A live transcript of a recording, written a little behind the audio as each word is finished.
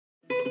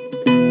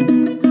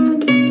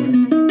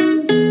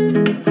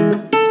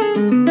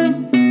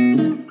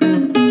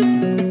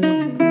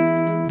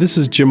This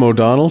is Jim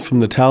O'Donnell from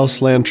the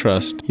Taos Land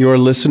Trust. You are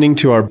listening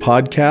to our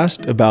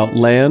podcast about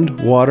land,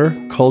 water,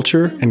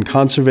 culture, and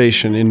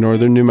conservation in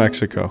northern New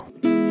Mexico.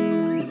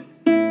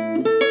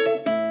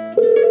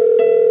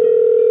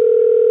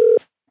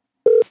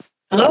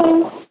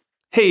 Hello.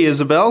 Hey,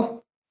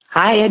 Isabel.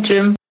 Hi,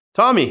 Jim.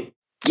 Tommy.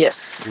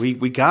 Yes. We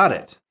got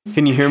it.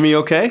 Can you hear me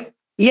okay?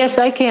 Yes,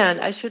 I can.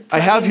 I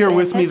have here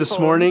with me this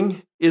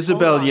morning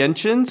Isabel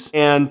Yenchins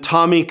and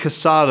Tommy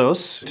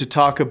Casados to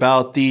talk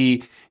about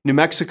the New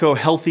Mexico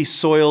Healthy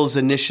Soils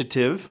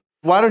Initiative.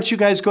 Why don't you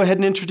guys go ahead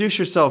and introduce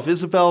yourself?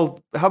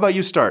 Isabel, how about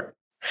you start?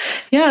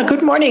 Yeah,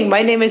 good morning.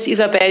 My name is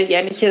Isabel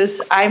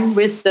Yenchins. I'm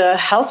with the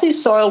Healthy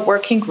Soil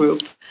Working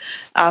Group.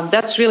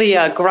 That's really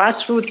a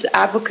grassroots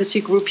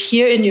advocacy group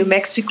here in New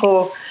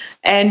Mexico.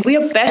 And we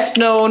are best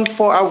known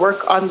for our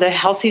work on the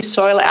Healthy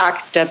Soil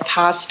Act that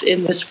passed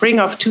in the spring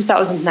of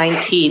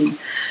 2019.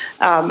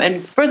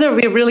 And further,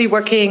 we're really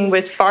working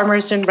with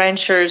farmers and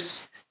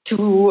ranchers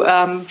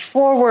to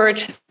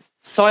forward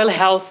soil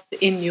health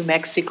in New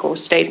Mexico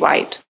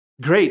statewide.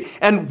 Great.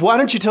 And why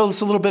don't you tell us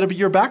a little bit about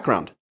your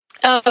background?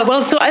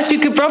 So as you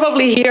could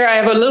probably hear, I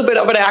have a little bit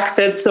of an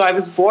accent. So I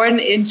was born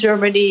in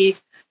Germany,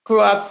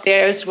 grew up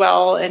there as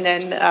well, and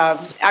then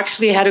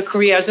actually had a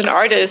career as an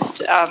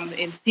artist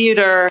in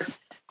theater,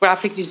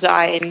 graphic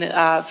design,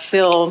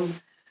 film,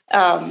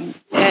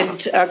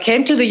 and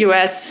came to the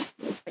U.S.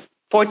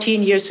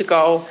 14 years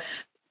ago,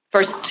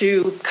 first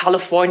to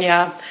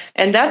California.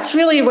 And that's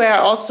really where I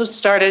also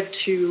started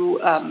to,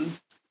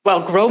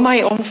 grow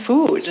my own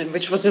food, and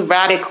which was a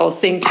radical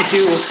thing to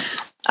do.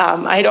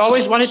 I had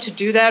always wanted to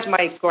do that.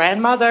 My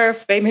grandmother,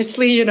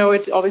 famously,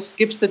 it always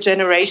skips a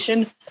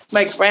generation.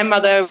 My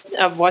grandmother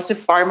was a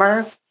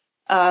farmer.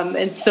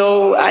 And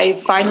so I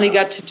finally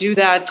got to do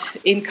that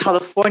in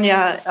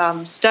California,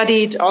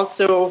 studied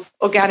also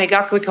organic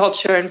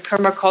agriculture and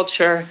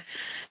permaculture,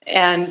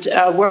 and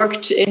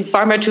worked in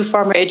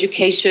farmer-to-farmer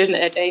education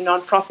at a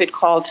nonprofit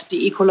called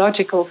the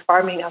Ecological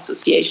Farming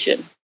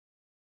Association.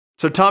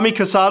 So Tommy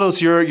Casados,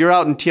 you're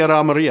out in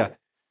Tierra Maria.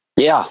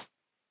 Yeah.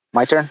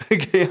 My turn?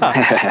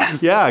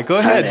 Yeah, go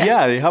ahead.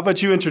 Yeah, how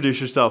about you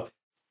introduce yourself?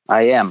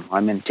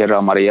 I'm in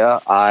Tierra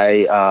Maria.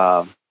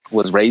 I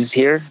was raised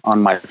here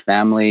on my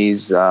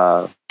family's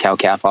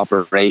cow-calf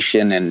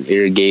operation and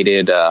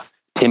irrigated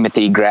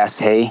Timothy grass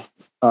hay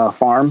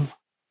farm.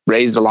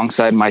 Raised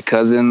alongside my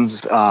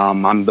cousins.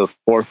 I'm the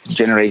fourth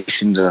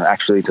generation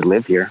to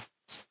live here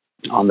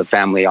on the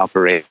family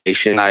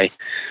operation. I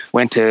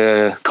went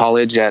to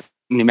college at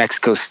New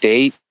Mexico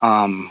State,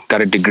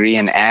 got a degree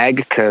in ag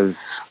because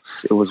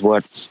it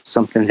was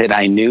something that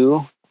I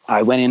knew.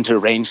 I went into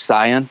range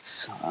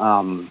science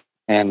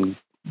and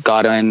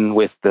got in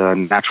with the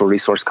Natural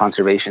Resource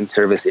Conservation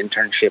Service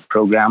internship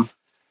program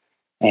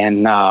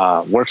and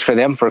worked for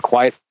them for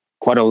quite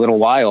a little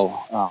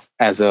while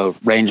as a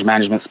range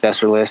management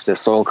specialist, a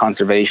soil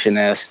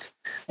conservationist,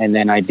 and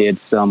then I did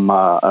some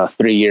a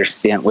 3-year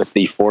stint with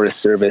the Forest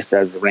Service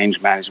as a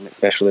range management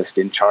specialist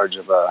in charge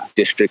of a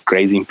district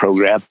grazing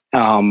program.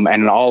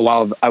 And all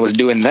while I was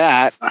doing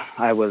that,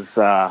 I was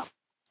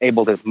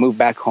able to move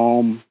back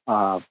home,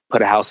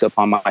 put a house up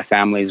on my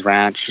family's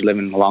ranch,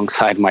 living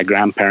alongside my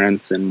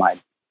grandparents and my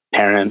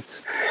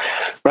parents,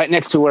 right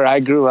next to where I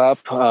grew up,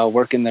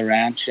 working the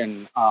ranch.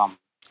 And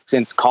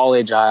since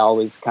college, I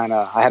always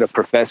I had a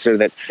professor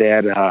that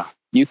said,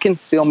 you can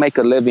still make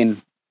a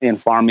living in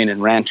farming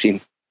and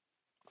ranching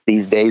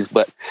these days,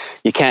 but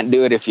you can't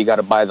do it if you got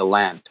to buy the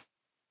land.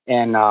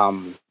 And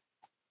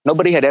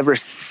nobody had ever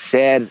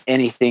said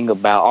anything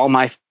about all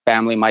my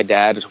family. My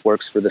dad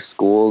works for the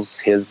schools.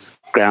 His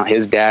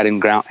dad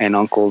and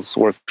uncles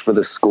worked for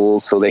the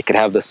schools so they could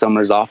have the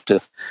summers off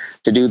to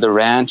do the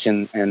ranch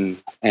and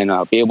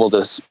be able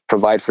to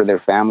provide for their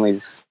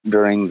families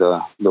during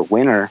the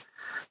winter.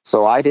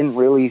 So I didn't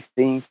really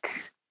think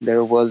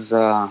there was,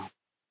 I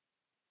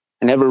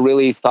never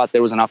really thought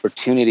there was an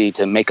opportunity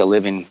to make a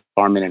living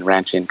farming and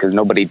ranching because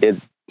nobody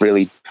did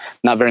really,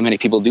 not very many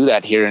people do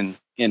that here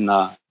in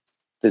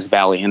this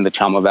valley, in the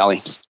Chama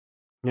Valley.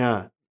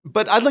 Yeah.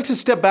 But I'd like to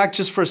step back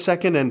just for a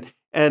second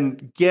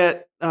and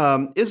get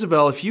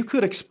Isabel, if you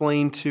could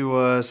explain to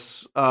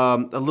us a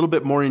little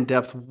bit more in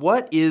depth,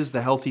 what is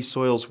the Healthy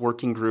Soils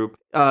Working Group?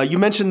 You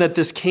mentioned that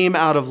this came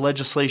out of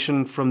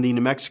legislation from the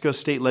New Mexico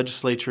State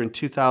Legislature in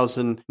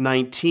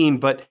 2019,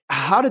 but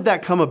how did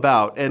that come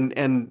about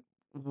and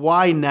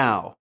why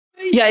now?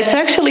 Yeah, it's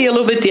actually a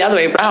little bit the other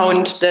way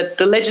around, that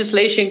the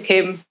legislation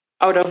came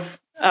out of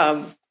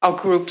our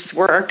group's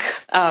work.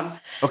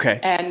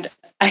 Okay. And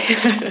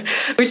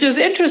which is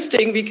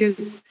interesting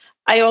because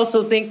I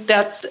also think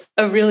that's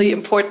a really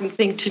important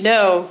thing to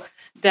know,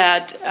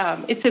 that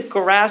it's a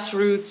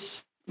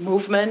grassroots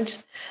movement.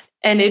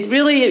 And it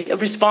really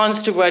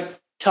responds to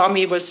what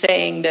Tommy was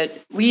saying, that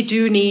we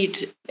do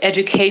need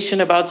education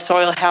about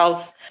soil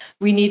health.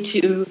 We need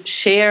to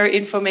share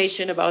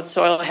information about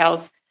soil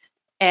health.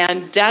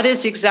 And that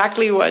is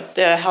exactly what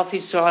the Healthy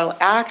Soil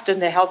Act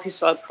and the Healthy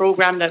Soil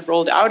Program that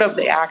rolled out of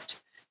the Act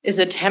is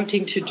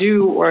attempting to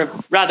do, or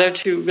rather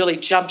to really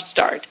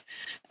jumpstart.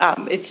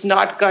 It's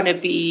not going to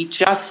be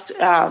just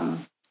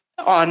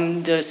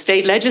on the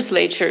state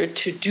legislature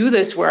to do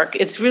this work,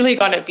 it's really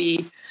going to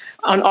be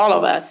on all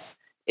of us.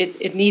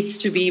 It needs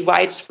to be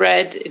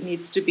widespread. It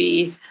needs to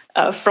be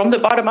from the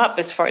bottom up,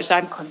 as far as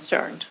I'm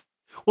concerned.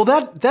 Well,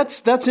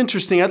 that's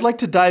interesting. I'd like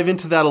to dive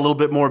into that a little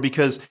bit more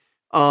because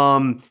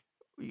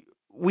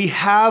we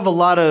have a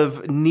lot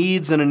of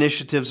needs and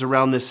initiatives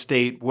around this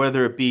state,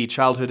 whether it be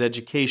childhood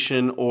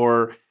education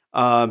or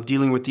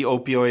dealing with the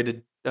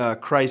opioid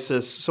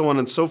crisis, so on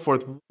and so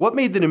forth. What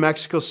made the New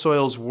Mexico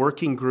Soils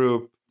Working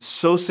Group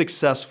so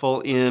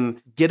successful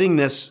in getting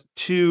this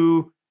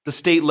to the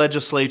state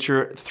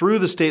legislature, through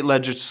the state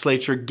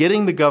legislature,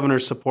 getting the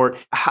governor's support?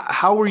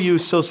 How were you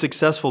so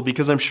successful?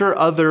 Because I'm sure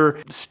other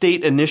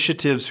state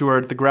initiatives who are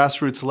at the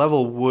grassroots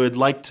level would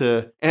like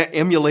to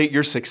emulate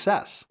your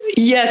success.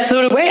 Yes,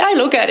 so the way I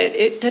look at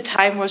it, the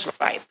time was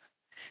ripe.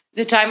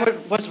 The time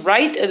was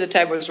right and the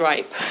time was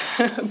ripe.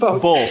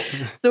 Both.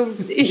 So,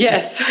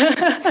 yes.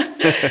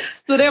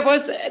 So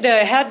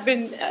there had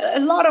been, a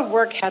lot of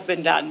work had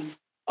been done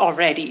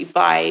already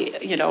by,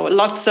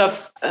 lots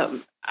of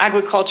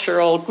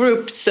agricultural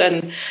groups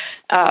and,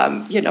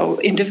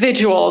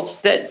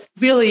 individuals that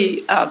really,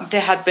 there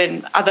had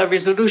been other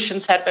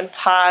resolutions had been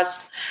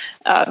passed.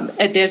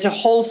 And there's a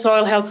whole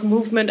soil health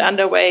movement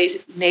underway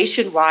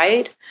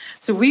nationwide.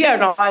 So we are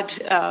not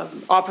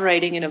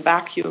operating in a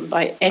vacuum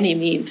by any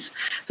means.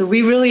 So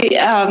we really,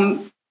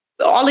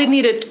 all it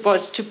needed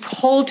was to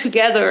pull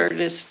together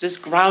this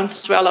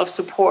groundswell of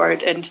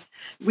support, and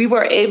we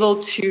were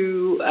able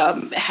to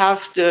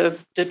have the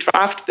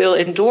draft bill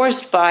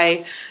endorsed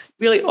by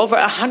really over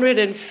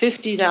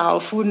 150 now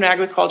food and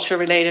agriculture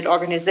related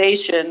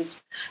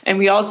organizations. And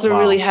we also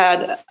really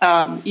had,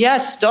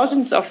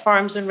 dozens of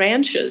farms and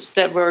ranches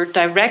that were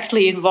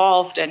directly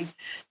involved.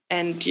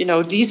 And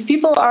these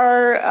people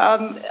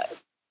are,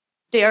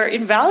 they are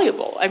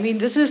invaluable. I mean,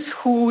 this is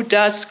who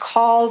does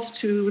calls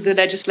to the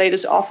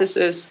legislators'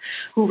 offices,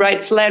 who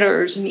writes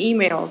letters and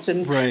emails,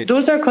 and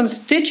those are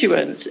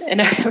constituents.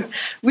 And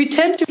we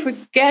tend to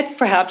forget,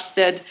 perhaps,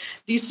 that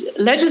these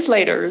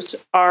legislators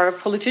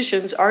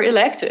politicians are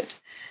elected.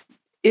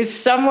 If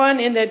someone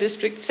in their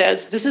district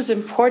says this is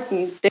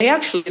important, they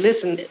actually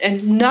listen,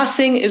 and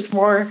nothing is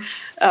more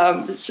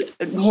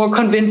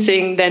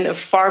convincing than a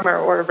farmer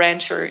or a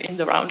rancher in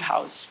the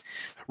roundhouse.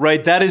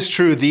 Right, that is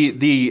true.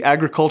 The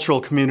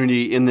agricultural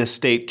community in this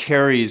state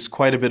carries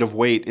quite a bit of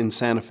weight in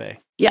Santa Fe.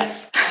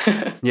 Yes.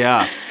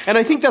 Yeah, and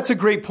I think that's a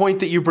great point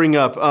that you bring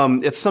up.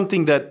 It's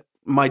something that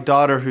my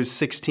daughter, who's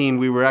 16,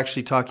 we were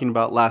actually talking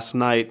about last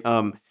night.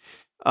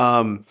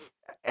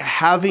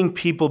 Having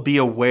people be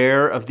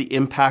aware of the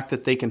impact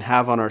that they can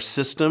have on our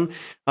system.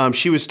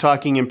 She was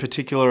talking in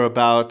particular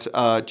about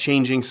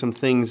changing some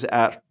things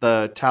at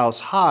the Taos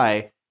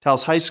High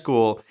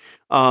School,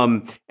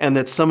 and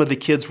that some of the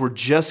kids were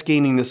just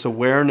gaining this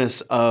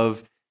awareness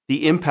of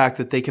the impact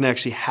that they can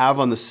actually have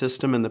on the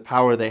system and the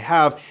power they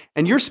have.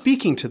 And you're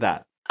speaking to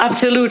that.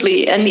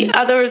 Absolutely. And the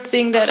other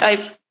thing that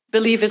I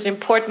believe is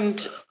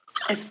important,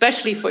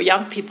 especially for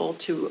young people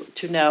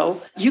to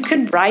know, you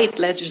can write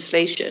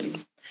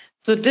legislation.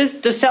 So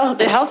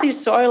the Healthy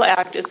Soil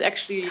Act is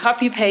actually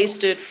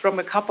copy-pasted from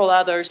a couple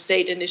other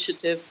state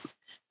initiatives.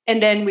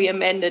 And then we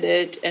amended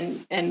it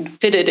and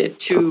fitted it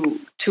to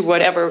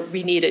whatever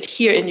we needed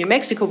here in New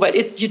Mexico.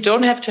 But you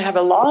don't have to have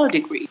a law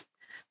degree,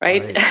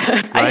 right?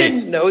 I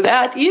didn't know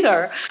that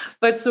either.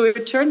 But so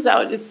it turns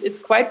out it's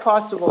quite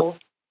possible.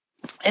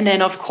 And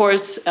then, of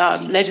course,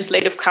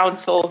 Legislative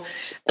Council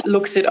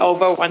looks it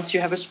over once you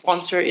have a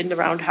sponsor in the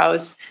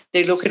Roundhouse.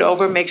 They look it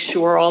over, make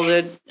sure all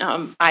the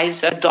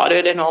I's are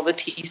dotted and all the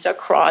T's are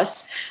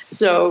crossed.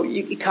 So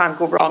you can't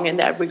go wrong in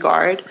that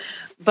regard.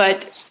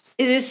 But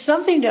it is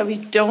something that we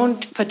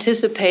don't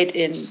participate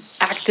in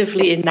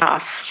actively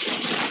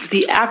enough.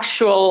 The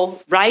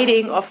actual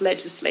writing of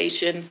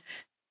legislation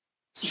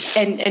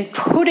and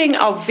putting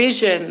our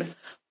vision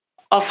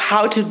of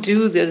how to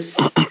do this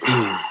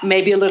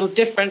maybe a little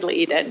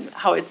differently than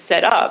how it's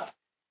set up,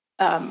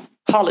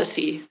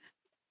 policy,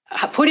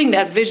 putting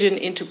that vision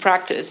into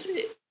practice.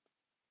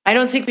 I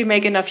don't think we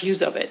make enough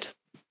use of it.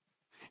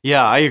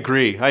 Yeah, I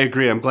agree.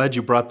 I'm glad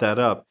you brought that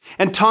up.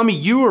 And Tommy,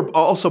 you were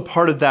also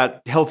part of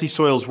that Healthy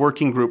Soils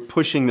Working Group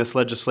pushing this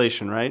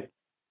legislation, right?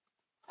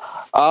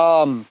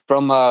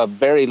 From a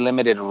very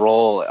limited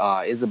role,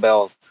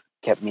 Isabel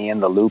kept me in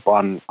the loop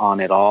on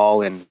it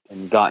all and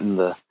gotten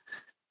the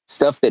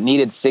stuff that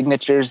needed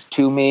signatures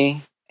to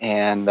me,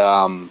 and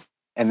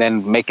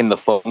then making the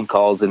phone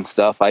calls and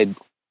stuff. I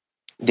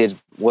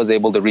was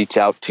able to reach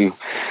out to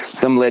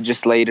some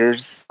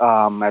legislators,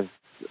 as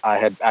I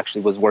had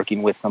actually was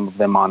working with some of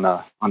them on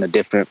a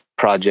different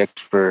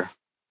project for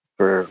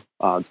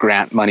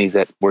grant monies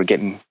that we're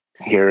getting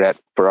here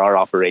for our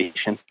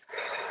operation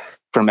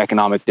from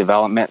economic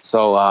development.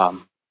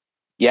 So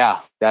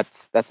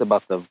that's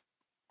about the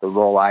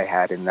role I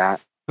had in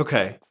that.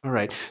 Okay. All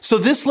right. So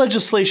this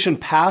legislation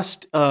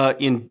passed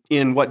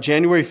in what,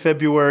 January,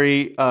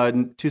 February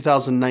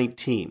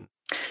 2019?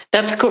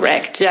 That's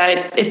correct. Yeah,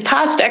 it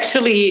passed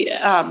actually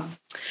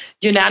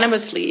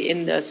unanimously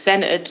in the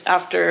Senate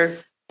after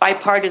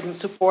bipartisan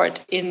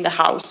support in the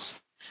House.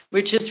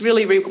 which is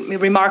really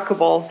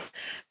remarkable.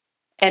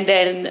 And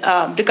then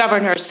the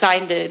governor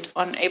signed it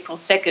on April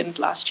 2nd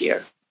last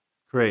year.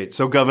 Great.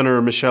 So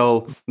Governor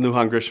Michelle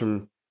Lujan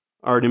Grisham,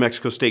 our New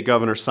Mexico State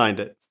governor, signed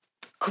it.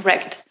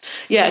 Correct.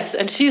 Yes.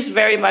 And she's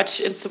very much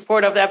in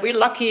support of that. We're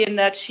lucky in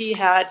that she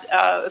had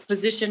a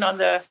position on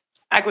the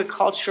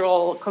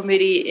agricultural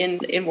committee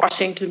in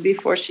Washington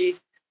before she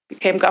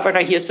became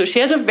governor here. So she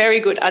has a very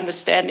good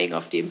understanding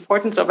of the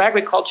importance of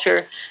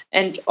agriculture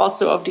and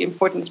also of the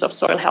importance of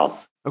soil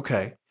health.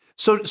 Okay.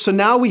 So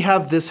now we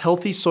have this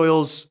Healthy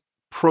Soils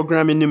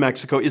program in New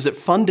Mexico. Is it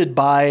funded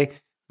by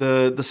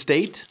the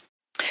state?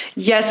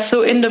 Yes.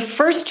 So in the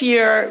first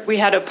year, we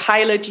had a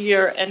pilot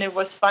year, and it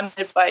was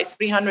funded by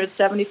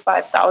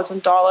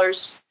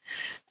 $375,000.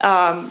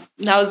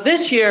 Now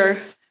this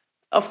year,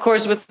 of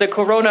course, with the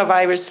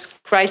coronavirus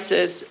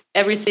crisis,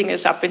 everything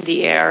is up in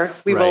the air.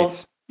 We will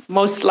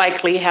most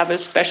likely have a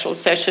special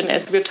session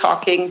as we're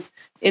talking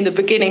in the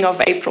beginning of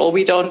April.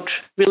 We don't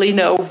really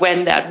know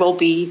when that will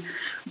be,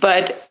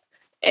 but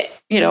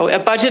a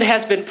budget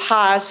has been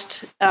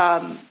passed.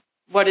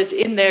 What is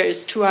in there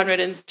is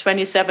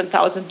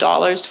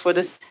 $227,000 for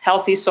this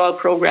Healthy Soil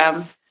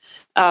program,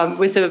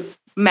 with a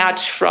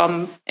match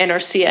from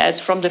NRCS,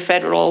 from the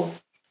federal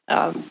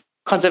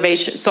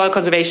soil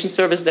conservation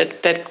service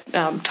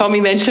that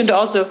Tommy mentioned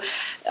also.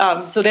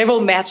 So they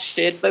will match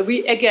it, but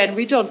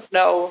we don't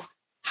know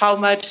how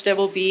much there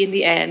will be in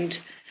the end,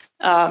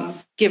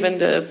 given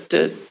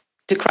the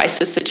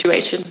crisis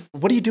situation.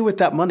 What do you do with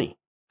that money?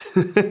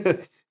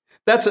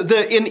 That's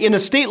in a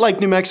state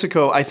like New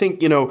Mexico. I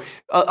think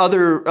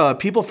other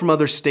people from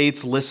other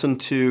states listen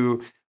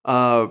to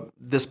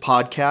this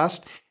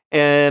podcast,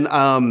 and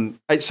so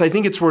I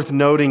think it's worth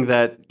noting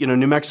that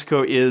New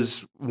Mexico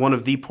is one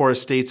of the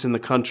poorest states in the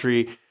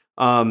country.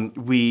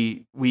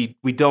 We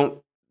don't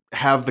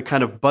have the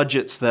kind of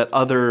budgets that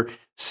other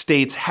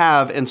states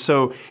have, and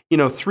so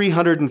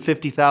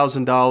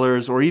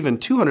 $350,000 or even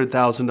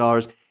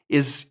 $200,000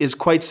 is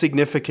quite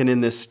significant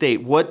in this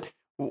state. What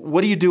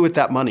do you do with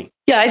that money?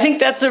 Yeah, I think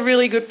that's a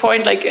really good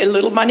point. Like, a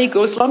little money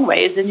goes long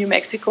ways in New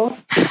Mexico.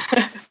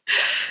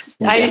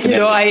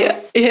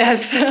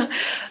 Yes.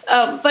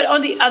 But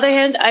on the other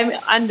hand, I'm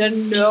under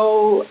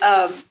no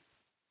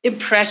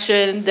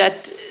impression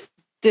that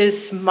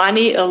this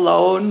money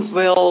alone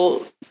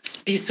will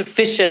be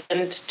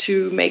sufficient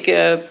to make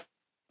a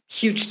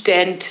huge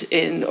dent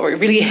in, or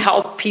really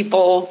help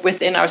people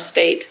within our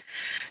state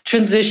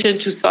transition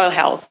to soil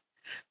health.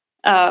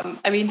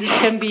 This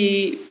can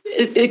be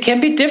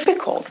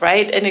difficult,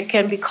 right? And it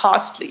can be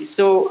costly.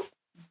 So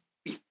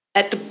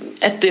at the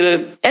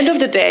end of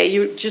the day,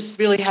 you just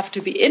really have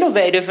to be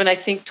innovative. And I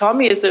think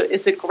Tommy is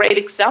a great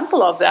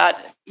example of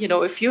that.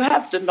 If you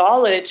have the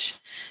knowledge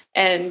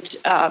and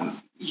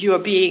you are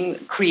being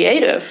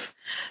creative,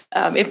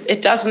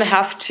 it doesn't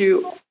have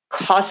to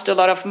cost a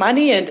lot of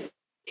money. And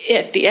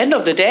at the end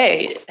of the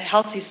day,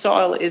 healthy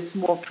soil is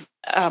more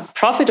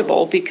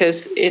profitable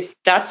because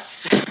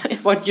that's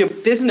what your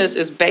business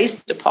is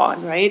based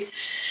upon, right?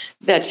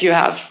 That you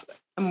have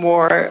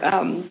more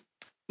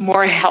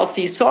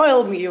healthy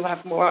soil, you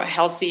have more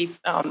healthy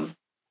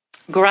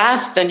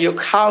grass, then your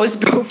cows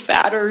grow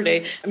fatter.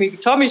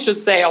 Tommy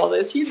should say all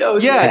this. He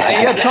knows.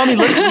 Yeah, Tommy,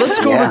 let's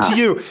go over to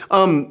you.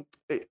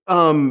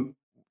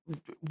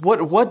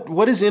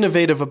 What is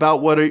innovative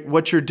about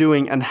what you're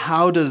doing, and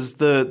how does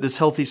this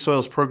Healthy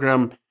Soils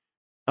program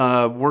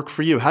work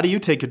for you? How do you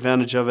take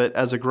advantage of it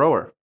as a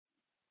grower?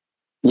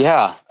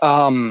 Yeah.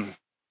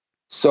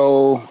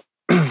 So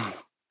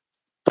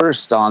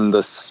first on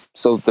this,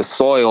 the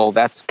soil,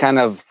 that's kind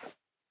of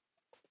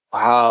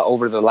how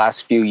over the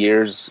last few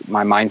years,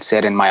 my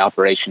mindset and my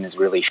operation has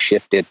really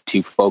shifted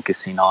to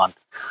focusing on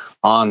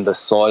the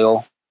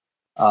soil,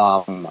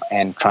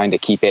 and trying to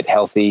keep it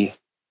healthy,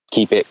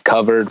 keep it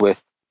covered with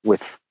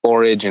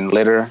forage and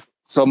litter.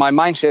 So my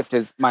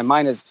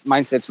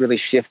mindset's really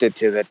shifted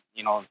to that.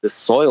 The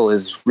soil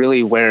is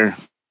really where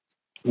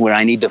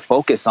I need to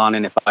focus on,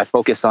 and if I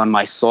focus on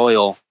my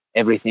soil,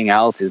 everything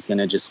else is going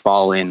to just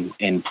fall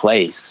in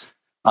place.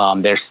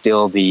 There's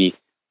still the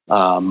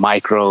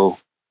micro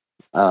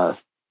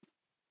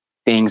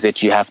things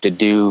that you have to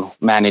do,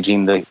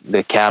 managing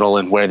the cattle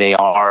and where they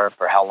are,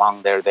 for how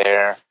long they're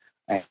there,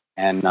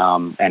 and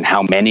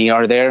how many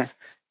are there.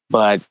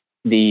 But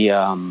the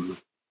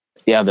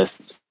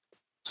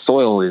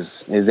soil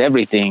is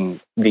everything.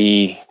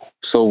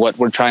 So what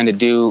we're trying to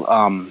do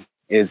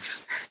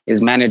is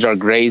manage our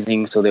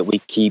grazing so that we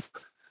keep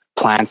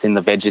plants in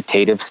the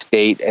vegetative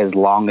state as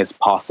long as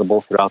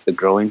possible throughout the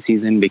growing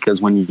season. Because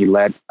when you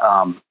let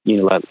a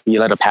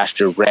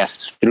pasture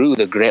rest through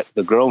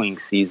the growing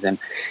season,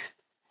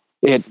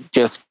 it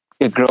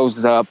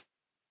grows up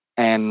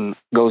and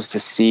goes to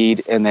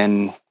seed. And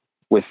then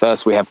with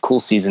us, we have cool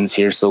seasons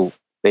here, so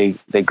they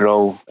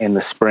grow in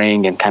the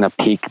spring and kind of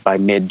peak by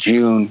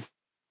mid-June,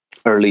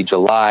 early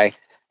July,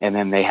 and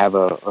then they have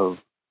a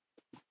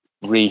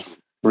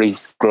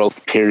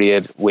regrowth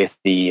period with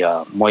the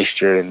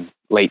moisture in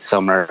late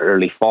summer,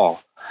 early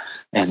fall,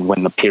 and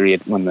when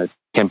the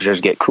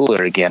temperatures get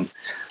cooler again.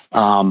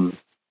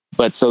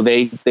 But so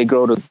they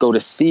go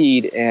to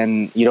seed,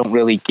 and you don't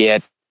really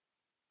get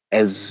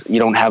you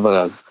don't have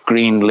a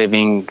green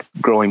living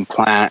growing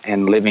plant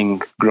and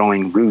living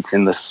growing roots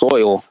in the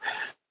soil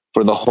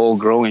for the whole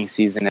growing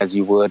season as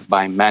you would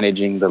by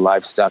managing the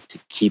livestock to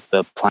keep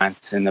the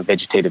plants in a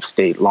vegetative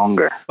state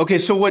longer. Okay,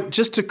 so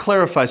just to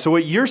clarify, so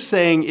what you're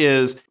saying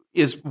is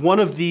one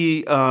of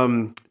the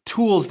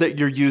tools that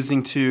you're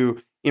using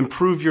to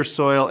improve your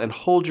soil and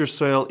hold your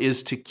soil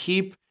is to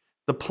keep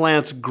the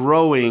plants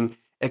growing,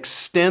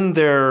 extend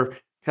their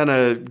kind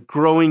of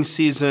growing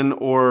season,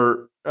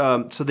 or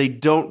so they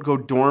don't go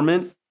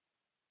dormant.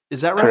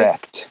 Is that right?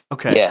 Correct.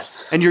 Okay.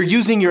 Yes. And you're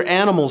using your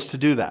animals to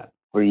do that.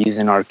 We're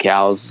using our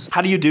cows.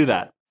 How do you do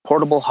that?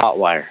 Portable hot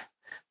wire.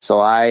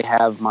 So I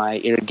have my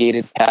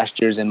irrigated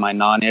pastures and my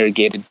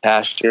non-irrigated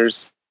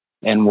pastures.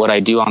 And what I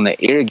do on the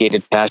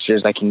irrigated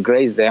pastures, I can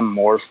graze them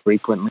more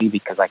frequently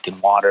because I can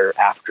water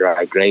after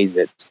I graze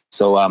it.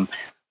 So,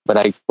 what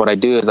I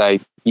do is I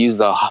use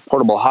the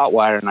portable hot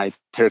wire, and I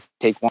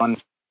take one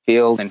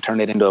field and turn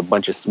it into a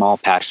bunch of small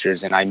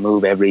pastures, and I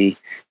move every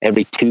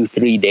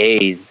 2-3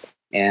 days.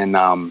 And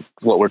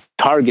what we're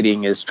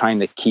targeting is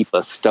trying to keep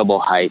a stubble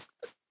height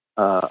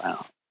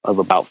of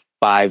about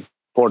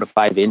 4 to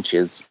 5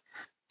 inches.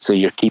 So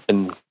you're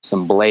keeping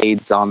some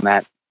blades on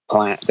that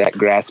plant, that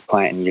grass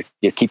plant, and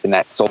you're keeping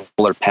that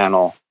solar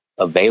panel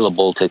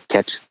available to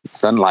catch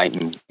sunlight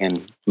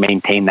and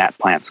maintain that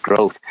plant's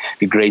growth.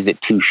 If you graze it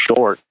too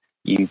short,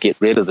 you get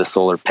rid of the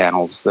solar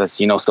panels. That's,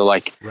 so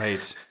like,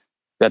 right.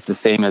 That's the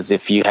same as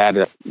if you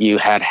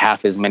had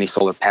half as many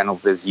solar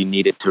panels as you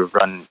needed to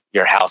run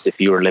your house if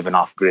you were living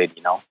off grid.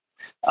 You're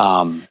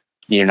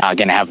not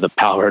going to have the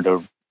power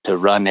to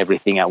run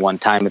everything at one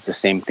time. It's the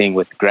same thing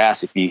with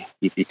grass if you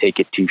take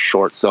it too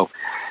short. So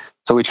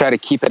we try to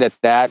keep it at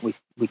that. We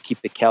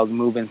keep the cows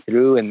moving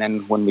through, and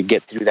then when we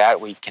get through that,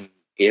 we can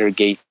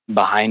irrigate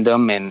behind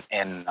them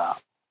and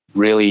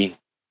really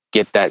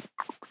get that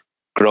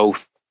growth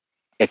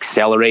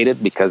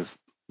accelerated, because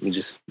we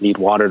just need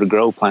water to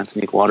grow. Plants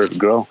need water to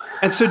grow.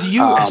 And so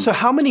so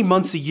how many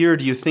months a year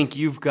do you think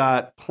you've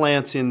got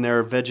plants in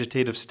their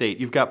vegetative state?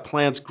 You've got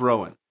plants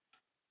growing?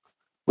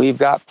 We've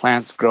got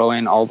plants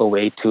growing all the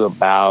way to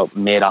about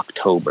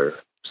mid-October.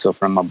 So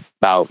from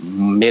about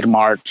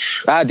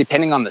mid-March,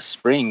 depending on the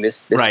spring,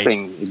 this right.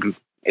 Spring,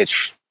 it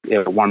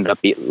warmed up.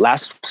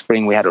 Last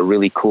spring, we had a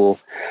really cool,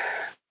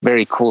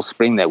 very cool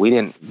spring that we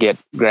didn't get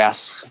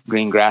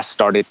green grass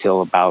started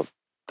till about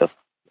the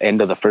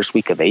end of the first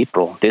week of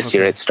April. This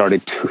year, it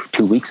started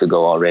 2 weeks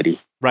ago already.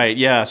 Right,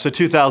 yeah. So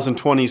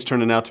 2020 is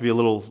turning out to be a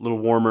little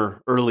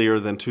warmer earlier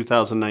than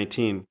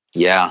 2019.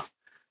 Yeah.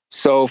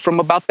 So from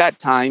about that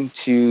time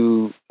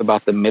to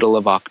about the middle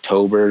of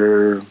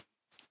October,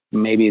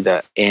 maybe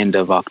the end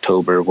of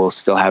October, we'll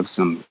still have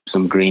some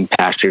green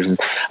pastures,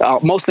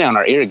 mostly on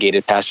our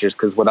irrigated pastures.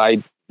 Because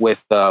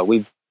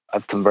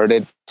I've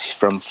converted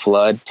from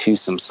flood to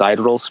some side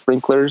roll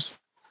sprinklers,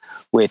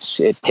 which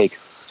it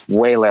takes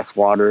way less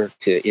water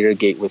to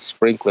irrigate with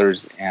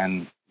sprinklers,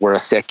 and we're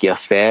acequia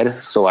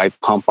fed, so I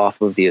pump off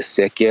of the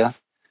acequia,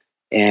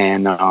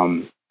 and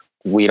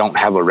we don't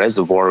have a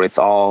reservoir. It's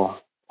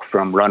all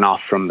from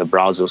runoff from the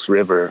Brazos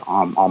River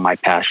on all my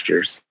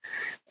pastures.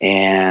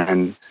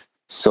 And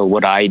so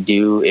what I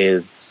do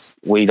is,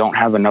 we don't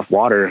have enough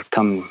water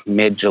come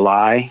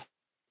mid-July,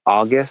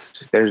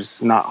 August.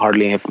 There's not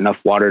hardly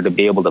enough water to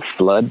be able to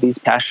flood these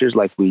pastures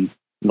like we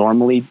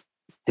normally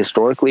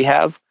historically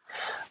have.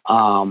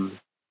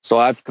 So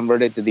I've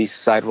converted to these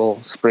side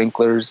roll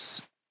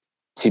sprinklers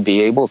to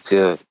be able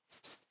to,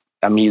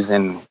 I'm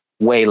using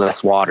way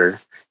less water,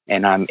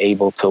 and I'm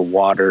able to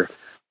water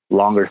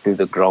longer through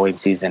the growing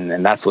season.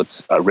 And that's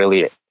what's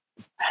really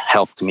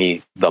helped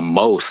me the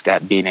most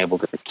at being able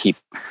to keep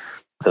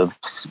the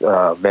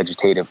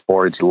vegetative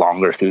forage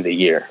longer through the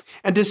year.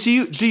 And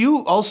do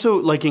you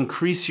also like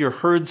increase your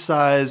herd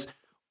size?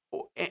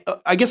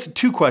 I guess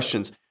 2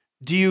 questions.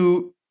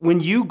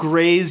 When you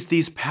graze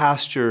these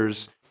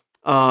pastures,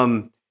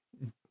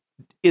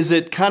 is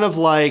it kind of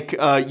like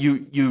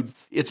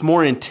it's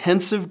more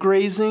intensive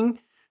grazing?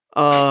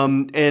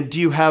 And do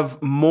you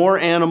have more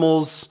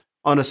animals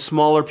on a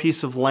smaller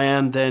piece of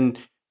land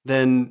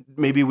than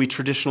maybe we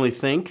traditionally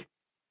think?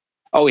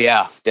 Oh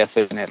yeah,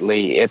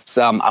 definitely. It's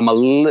I'm a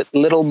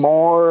little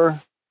more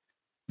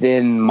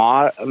than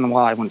well,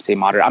 I wouldn't say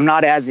moderate. I'm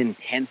not as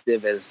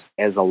intensive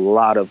as a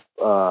lot of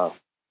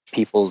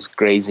people's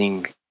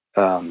grazing.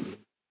 Kind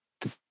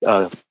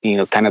of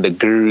the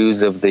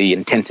gurus of the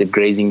intensive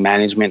grazing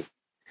management.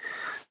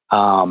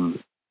 Like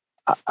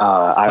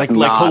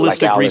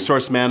holistic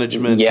resource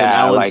management, and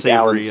Alan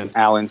Savory,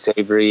 Alan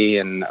Savory,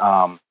 and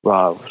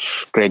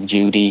Greg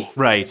Judy,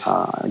 right?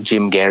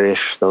 Jim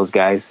Garish, those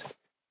guys.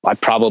 I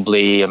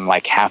probably am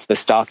like half the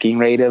stocking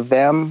rate of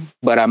them,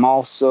 but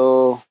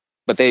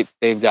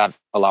they've got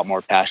a lot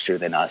more pasture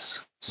than us.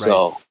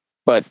 So,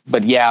 right.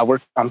 but yeah,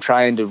 I'm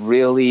trying to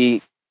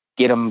really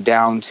get them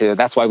down to.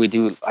 That's why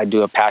I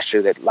do a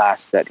pasture that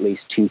lasts at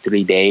least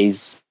 2-3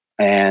 days,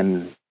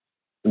 and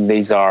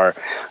these are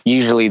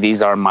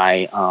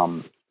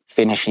my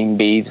finishing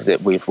beeves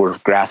that we're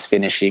grass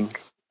finishing.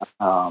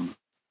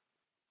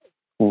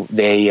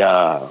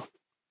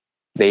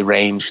 They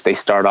range. They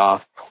start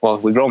off. Well,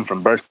 we grow them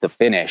from birth to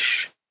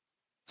finish.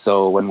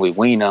 So when we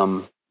wean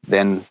them,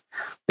 then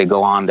they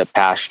go on to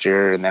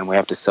pasture, and then we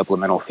have to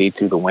supplemental feed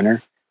through the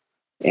winter.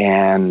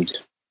 And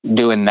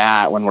doing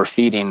that, when we're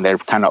feeding, they're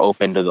kind of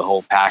open to the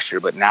whole pasture.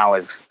 But now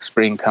as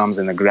spring comes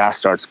and the grass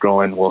starts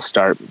growing, we'll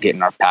start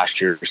getting our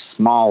pasture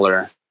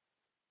smaller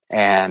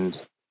and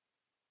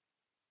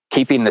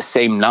keeping the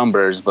same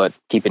numbers, but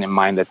keeping in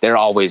mind that they're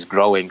always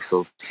growing.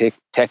 So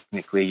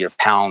technically your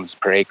pounds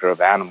per acre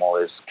of animal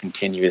is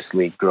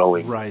continuously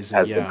growing as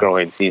the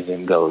growing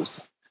season goes.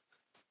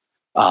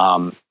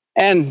 So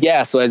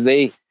as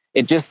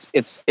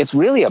it's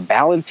really a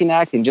balancing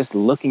act, and just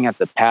looking at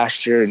the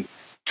pasture and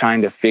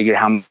trying to figure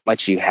how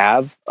much you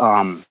have.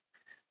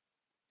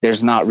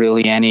 There's not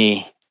really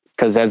any,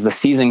 because as the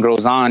season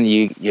goes on,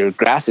 your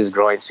grass is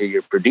growing, so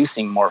you're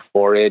producing more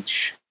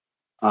forage.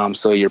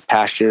 So your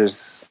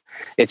pastures,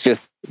 it's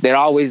just, they're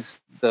always,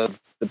 the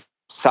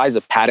size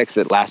of paddocks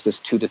that last us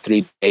 2 to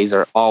 3 days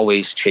are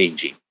always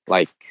changing.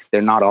 Like,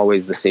 they're not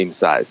always the same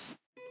size.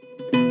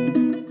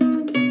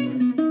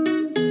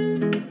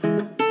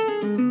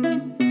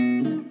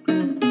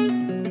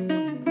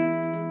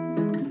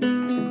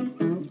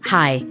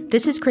 Hi,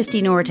 this is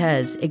Christine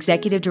Ortez,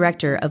 Executive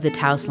Director of the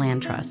Taos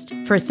Land Trust.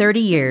 For 30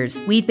 years,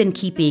 we've been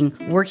keeping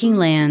working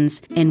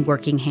lands in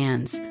working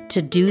hands.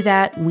 To do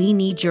that, we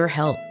need your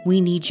help. We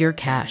need your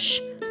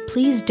cash.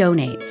 Please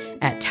donate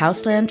at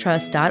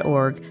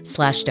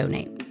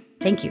taoslandtrust.org/donate.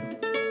 Thank you.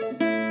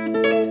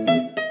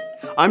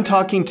 I'm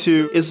talking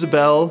to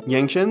Isabel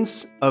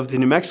Jenkins of the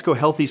New Mexico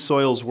Healthy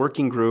Soils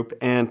Working Group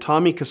and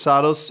Tommy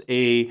Casados,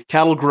 a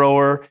cattle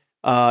grower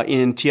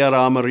in Tierra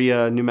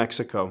Amarilla, New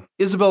Mexico.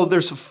 Isabel,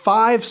 there's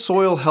 5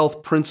 soil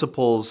health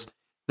principles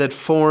that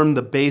form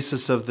the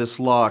basis of this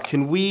law.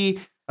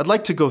 I'd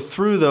like to go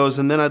through those,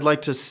 and then I'd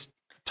like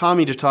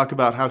Tommy to talk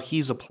about how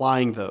he's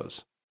applying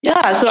those.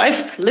 Yeah, so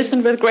I've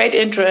listened with great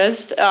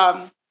interest.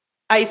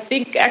 I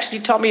think actually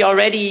Tommy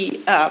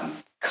already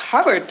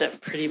covered them,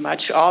 pretty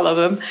much all of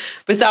them,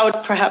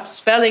 without perhaps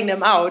spelling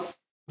them out.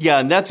 Yeah,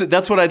 and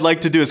that's what I'd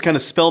like to do, is kind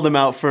of spell them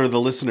out for the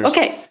listeners.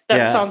 Okay,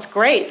 that sounds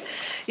great.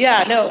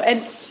 Yeah, no,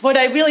 and what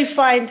I really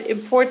find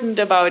important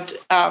about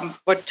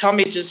what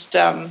Tommy just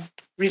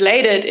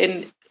related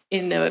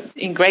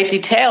in great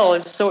detail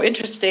is so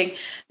interesting,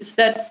 is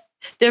that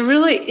there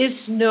really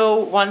is no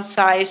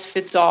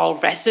one-size-fits-all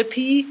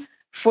recipe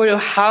for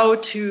how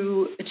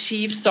to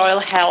achieve soil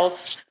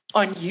health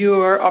on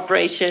your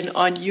operation,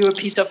 on your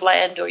piece of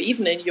land, or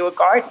even in your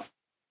garden.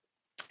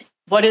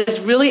 What is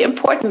really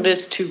important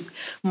is to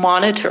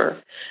monitor,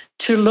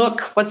 to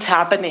look what's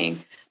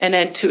happening, and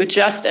then to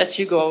adjust as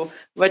you go.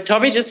 What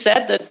Tommy just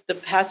said, that the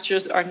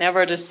pastures are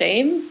never the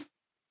same,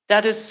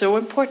 that is so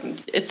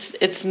important.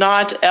 It's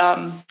not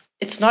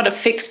a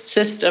fixed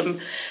system.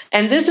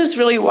 And this is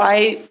really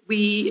why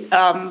we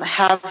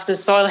have the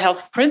soil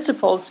health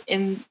principles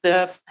in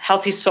the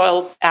Healthy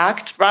Soil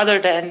Act, rather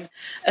than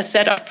a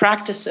set of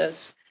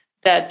practices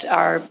that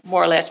are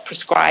more or less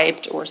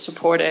prescribed or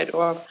supported,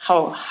 or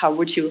how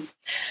would you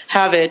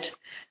have it.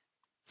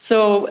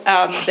 So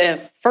the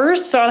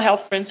first soil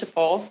health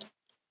principle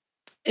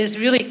is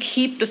really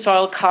keep the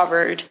soil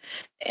covered.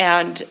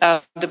 And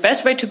the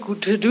best way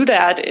to do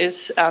that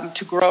is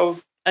to grow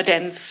a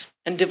dense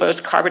and diverse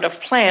carpet of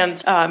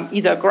plants,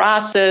 either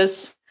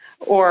grasses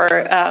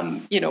or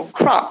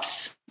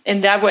crops.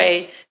 In that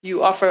way,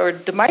 you offer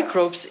the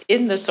microbes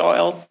in the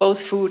soil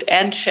both food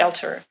and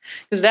shelter,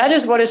 because that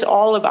is what it's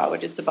all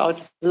about. It's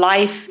about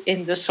life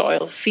in the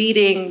soil,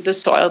 feeding the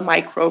soil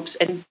microbes,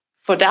 and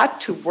for that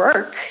to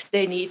work,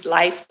 they need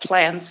live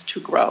plants to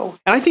grow.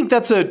 And I think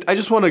I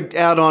just want to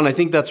add on, I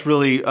think that's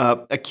really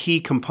a key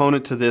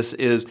component to this,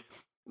 is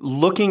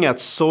looking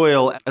at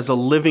soil as a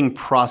living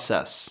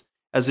process,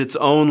 as its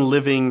own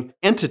living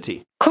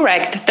entity.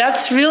 Correct.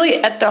 That's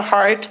really at the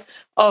heart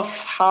of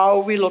how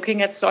we're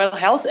looking at soil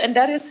health. And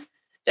that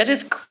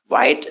is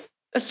quite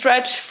a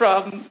stretch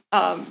from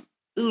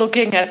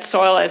looking at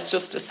soil as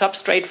just a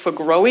substrate for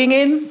growing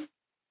in.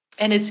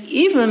 And it's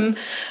even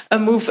a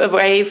move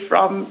away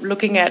from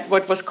looking at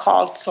what was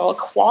called soil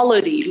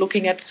quality,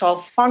 looking at soil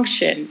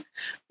function,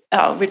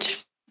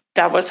 which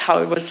that was how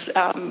it was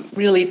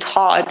really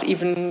taught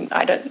even,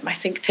 I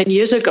think 10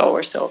 years ago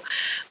or so.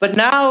 But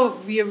now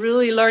we are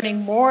really learning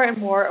more and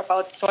more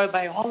about soil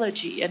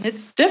biology. And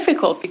it's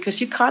difficult because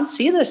you can't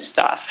see this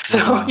stuff. So,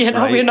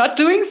 right. We're not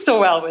doing so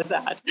well with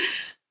that.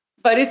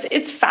 But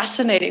it's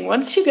fascinating.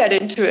 Once you get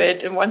into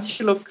it and once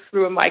you look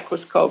through a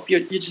microscope, you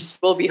just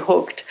will be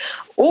hooked.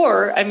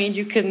 Or,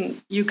 you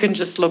can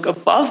just look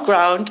above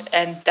ground,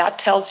 and that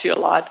tells you a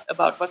lot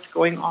about what's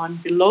going on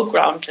below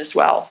ground as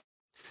well.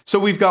 So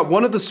we've got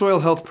one of the soil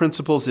health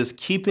principles is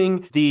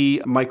keeping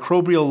the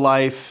microbial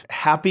life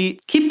happy.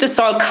 Keep the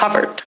soil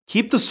covered.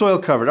 Keep the soil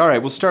covered. All right,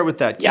 we'll start with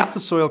that. Keep the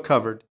soil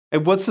covered.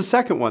 And what's the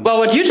second one? Well,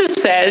 what you just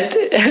said,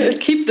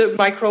 keep the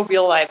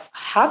microbial life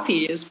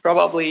happy, is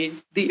probably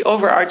the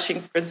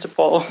overarching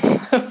principle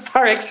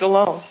par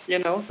excellence,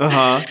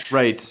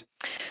 Right.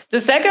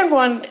 The second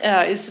one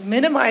is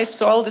minimize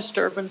soil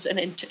disturbance and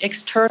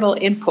external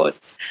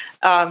inputs.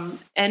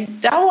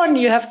 And that one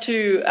you have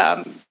to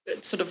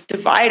sort of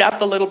divide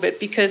up a little bit,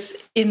 because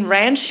in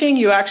ranching,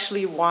 you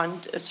actually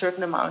want a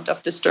certain amount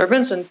of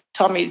disturbance. And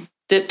Tommy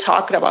did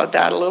talk about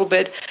that a little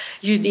bit.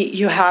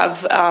 You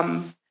have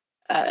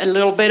a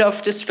little bit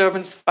of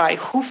disturbance by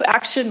hoof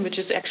action, which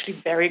is actually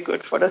very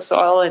good for the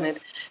soil, and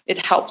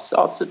it helps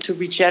also to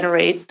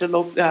regenerate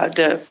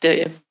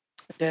the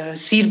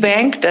seed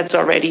bank that's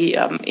already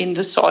in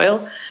the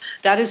soil.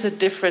 That is a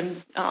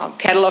different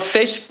kettle of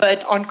fish.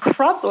 But on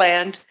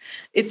cropland,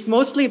 it's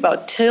mostly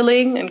about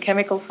tilling and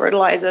chemical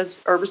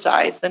fertilizers,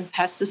 herbicides, and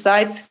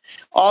pesticides,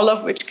 all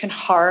of which can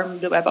harm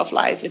the web of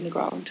life in the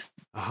ground.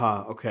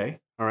 Okay.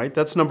 All right.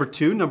 That's number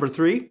 2. Number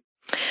 3?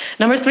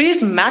 Number 3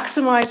 is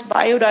maximize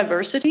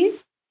biodiversity.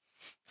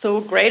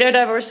 So greater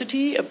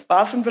diversity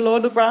above and below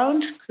the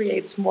ground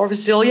creates more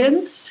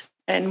resilience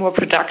and more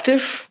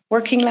productive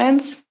working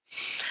lands.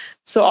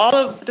 So all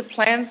of the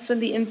plants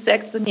and the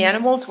insects and the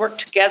animals work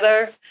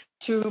together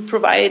to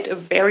provide a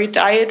varied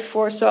diet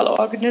for soil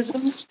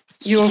organisms.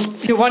 You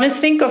want to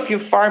think of your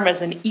farm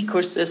as an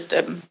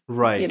ecosystem,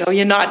 right?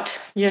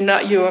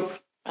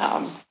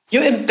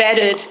 You're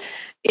embedded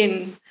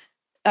in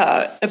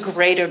a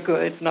greater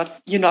good.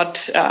 You're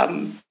not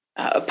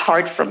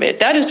apart from it.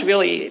 That is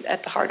really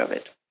at the heart of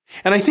it.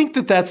 And I think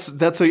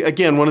that's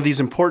again one of these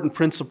important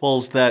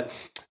principles that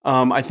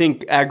I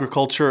think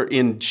agriculture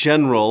in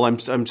general,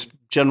 I'm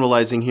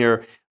generalizing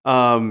here,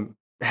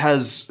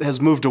 has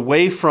moved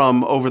away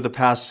from over the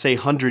past, say,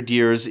 100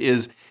 years,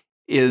 is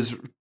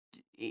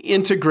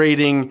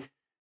integrating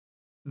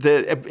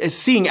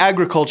seeing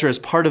agriculture as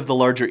part of the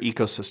larger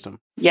ecosystem.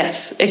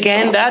 Yes,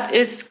 again, that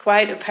is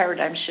quite a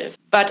paradigm shift.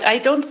 But I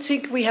don't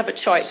think we have a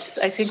choice.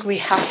 I think we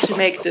have to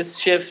make this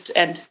shift,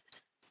 and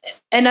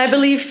I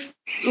believe,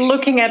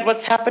 looking at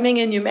what's happening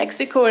in New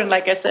Mexico, and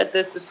like I said,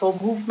 there's this whole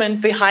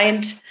movement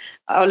behind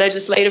our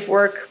legislative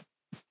work,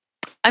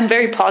 I'm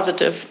very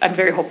positive. I'm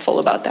very hopeful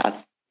about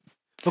that.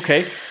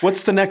 Okay.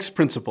 What's the next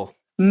principle?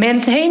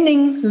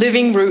 Maintaining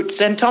living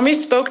roots. And Tommy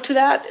spoke to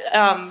that.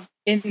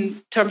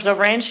 In terms of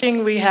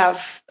ranching, we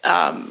have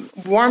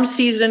warm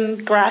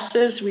season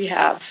grasses. We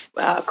have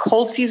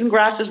cold season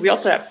grasses. We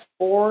also have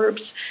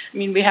forbs. I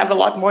mean, we have a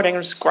lot more than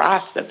just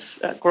grass that's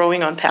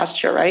growing on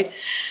pasture, right?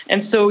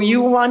 And so you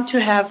want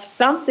to have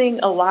something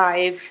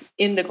alive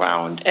in the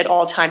ground at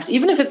all times,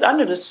 even if it's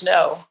under the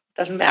snow.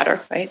 Doesn't matter,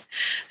 right?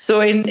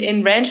 So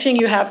in ranching,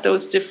 you have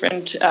those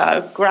different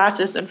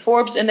grasses and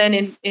forbs. And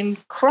then in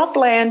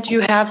cropland,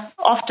 you have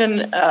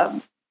often,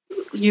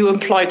 you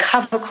employ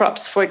cover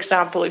crops, for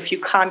example, if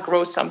you can't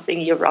grow something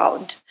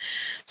year-round.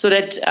 So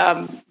that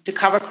the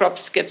cover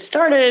crops get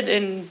started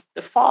in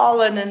the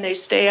fall and then they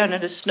stay under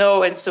the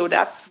snow. And so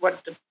that's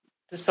what the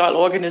soil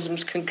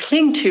organisms can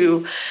cling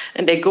to,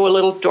 and they go a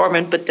little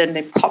dormant, but then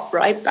they pop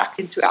right back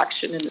into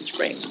action in the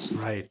spring.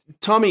 Right.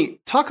 Tommy,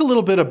 talk a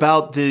little bit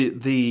about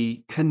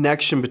the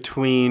connection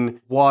between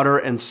water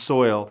and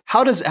soil.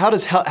 How does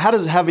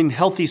having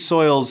healthy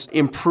soils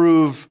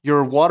improve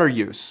your water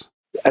use?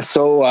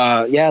 So,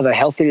 the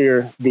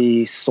healthier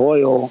the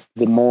soil,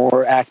 the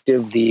more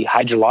active the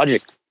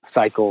hydrologic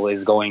cycle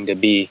is going to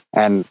be,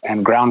 and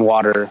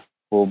groundwater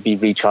will be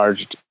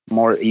recharged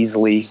more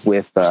easily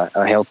with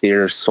a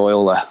healthier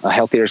soil. A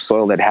healthier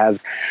soil that has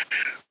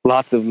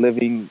lots of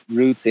living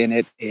roots in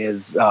it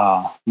is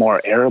more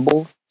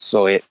arable,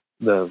 so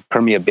the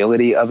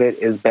permeability of it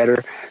is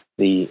better.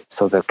 The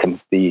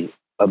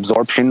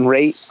absorption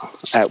rate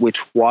at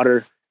which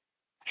water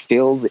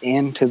fills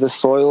into the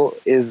soil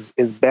is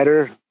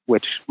better,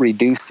 which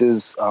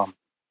reduces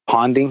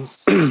ponding.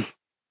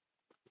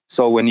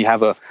 So when you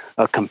have a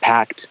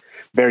compact,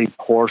 very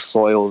poor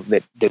soil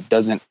that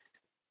doesn't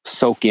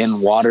soak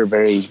in water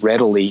very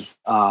readily,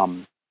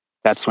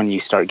 that's when you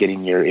start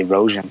getting your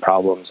erosion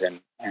problems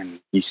and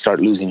you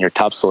start losing your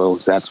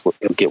topsoils. That's what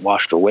it'll get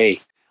washed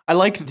away. I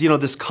like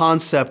this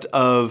concept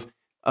of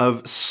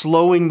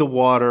slowing the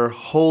water,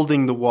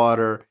 holding the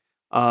water,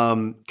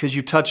 because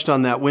you touched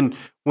on that.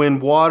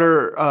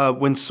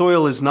 When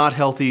soil is not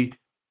healthy,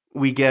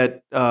 we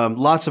get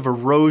lots of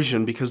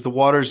erosion because the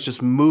water is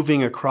just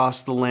moving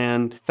across the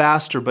land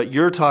faster. But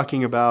you're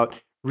talking about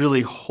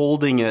really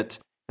holding it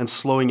and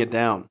slowing it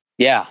down.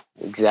 Yeah,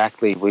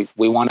 exactly.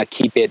 We want to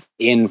keep it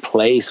in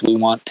place. We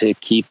want to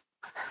keep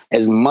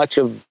as much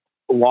of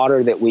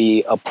water that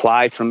we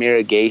apply from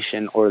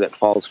irrigation or that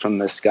falls from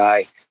the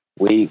sky.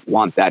 We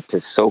want that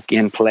to soak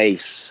in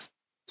place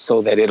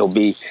so that it'll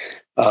be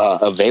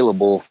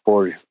available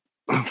for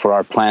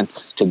our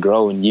plants to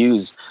grow and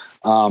use.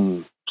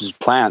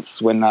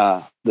 Plants, when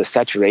the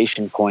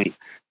saturation point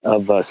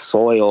of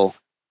soil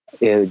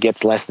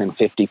gets less than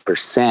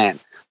 50%,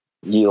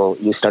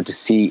 you'll start to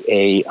see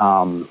a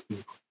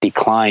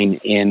decline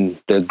in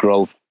the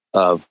growth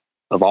of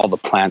all the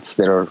plants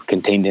that are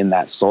contained in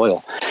that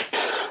soil.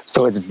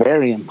 So it's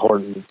very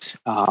important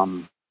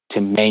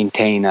to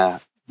maintain a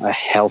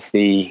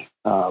healthy,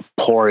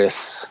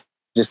 porous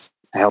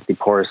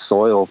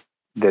soil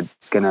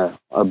that's going to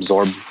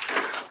absorb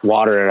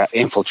water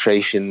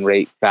infiltration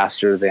rate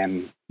faster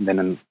than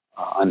an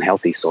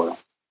unhealthy soil.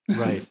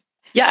 Right.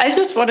 Yeah, I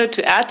just wanted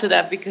to add to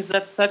that because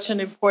that's such an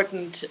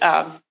important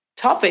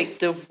topic,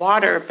 the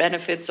water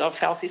benefits of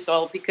healthy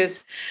soil, because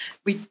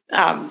we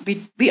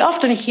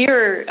often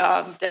hear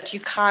that you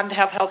can't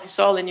have healthy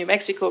soil in New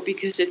Mexico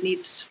because it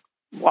needs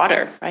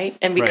water, right?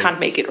 And we can't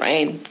make it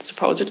rain,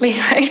 supposedly,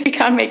 right? We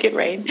can't make it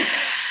rain.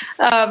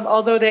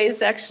 Although there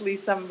is actually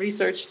some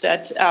research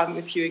that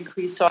if you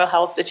increase soil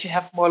health, that you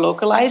have more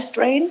localized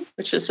rain,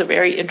 which is a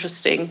very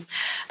interesting.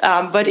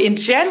 But in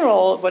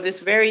general, what is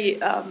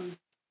very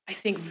I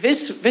think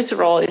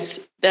visceral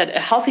is that a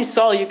healthy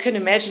soil, you can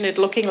imagine it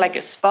looking like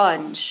a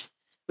sponge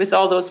with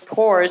all those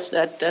pores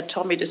that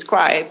Tommy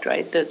described,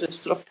 right? The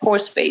sort of pore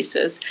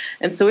spaces.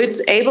 And so it's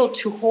able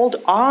to hold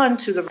on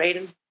to the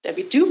rain that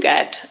we do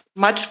get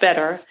much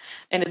better,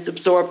 and it's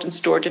absorbed and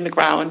stored in the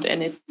ground,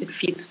 and it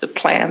feeds the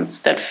plants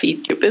that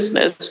feed your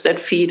business, that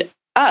feed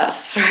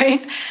us,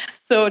 right?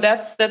 So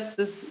that's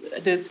this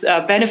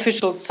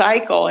beneficial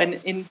cycle. And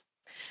in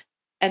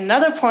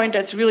another point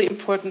that's really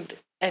important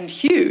and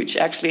huge,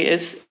 actually,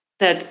 is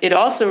that it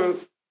also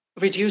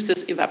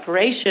reduces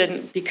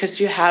evaporation because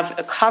you have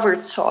a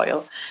covered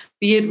soil,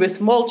 be it with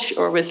mulch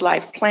or with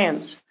live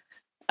plants.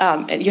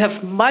 And you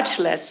have much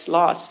less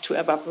loss to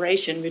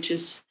evaporation, which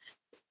is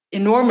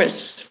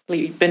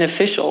enormously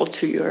beneficial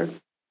to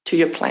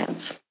your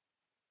plants.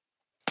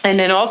 And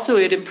then also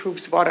it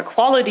improves water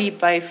quality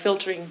by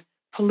filtering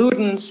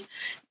pollutants.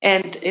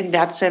 And in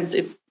that sense,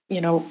 it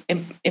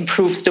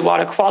improves the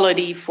water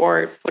quality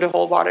for the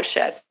whole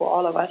watershed, for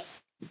all of us.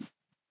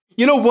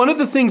 One of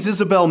the things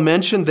Isabel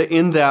mentioned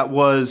in that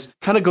was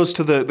kind of goes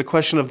to the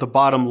question of the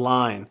bottom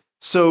line.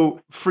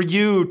 So for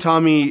you,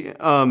 Tommy,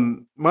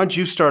 why don't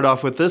you start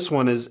off with this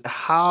one? Is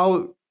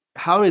how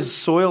is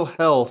soil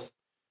health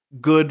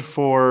good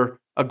for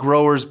a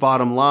grower's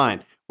bottom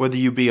line? Whether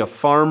you be a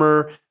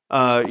farmer,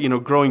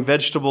 growing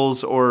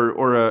vegetables,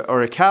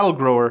 or a cattle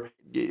grower,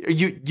 are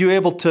you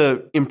able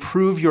to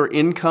improve your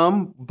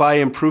income by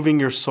improving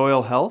your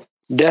soil health?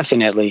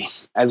 Definitely.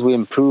 As we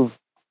improve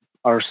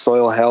our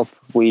soil health,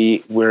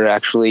 we're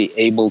actually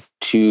able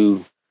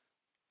to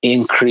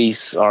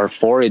increase our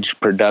forage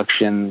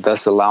production,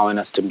 thus allowing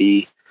us to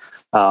be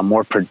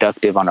more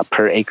productive on a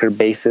per acre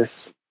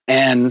basis.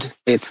 And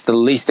it's the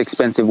least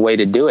expensive way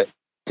to do it,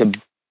 to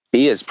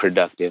be as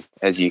productive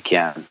as you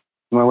can.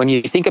 Well, when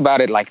you think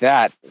about it like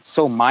that, it's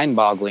so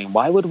mind-boggling.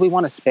 Why would we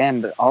want to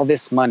spend all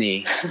this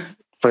money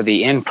for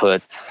the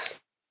inputs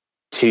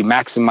to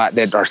maximize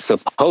that are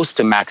supposed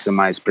to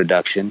maximize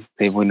production?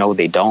 We know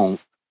they don't.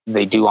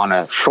 They do on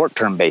a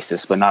short-term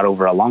basis, but not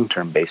over a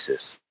long-term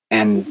basis.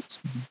 And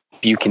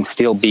you can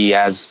still be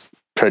as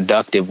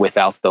productive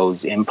without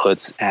those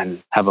inputs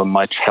and have a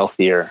much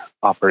healthier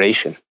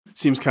operation.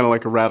 Seems kind of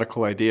like a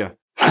radical idea.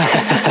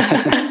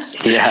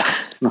 Yeah.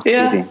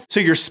 Yeah. So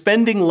you're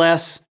spending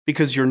less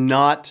because you're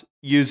not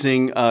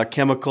using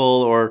chemical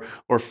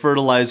or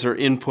fertilizer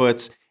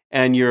inputs,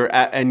 and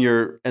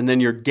then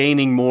you're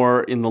gaining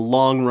more in the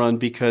long run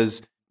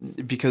because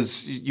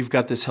you've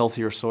got this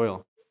healthier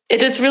soil.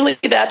 It is really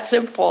that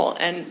simple.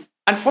 And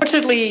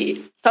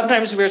unfortunately,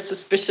 sometimes we're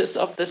suspicious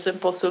of the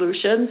simple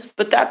solutions,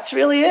 but that's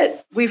really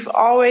it. We've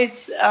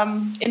always,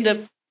 in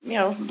the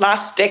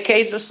last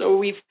decades or so,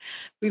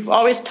 we've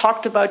always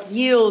talked about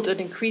yield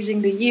and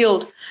increasing the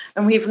yield,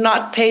 and we've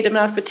not paid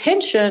enough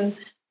attention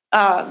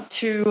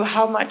to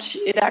how much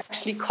it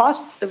actually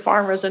costs the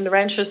farmers and the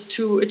ranchers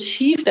to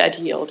achieve that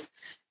yield.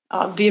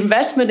 The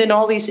investment in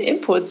all these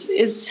inputs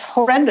is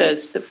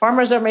horrendous. The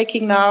farmers are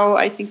making now,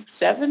 I think,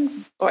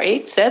 7 or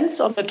 8 cents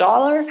on the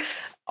dollar.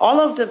 All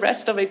of the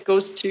rest of it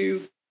goes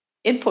to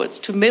inputs,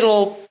 to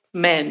middle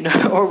men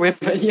or women,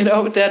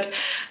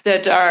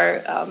 that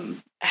are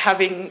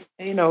having,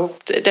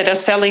 that are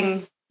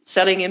selling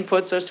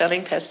inputs or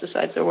selling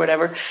pesticides or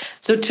whatever.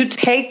 So to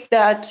take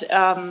that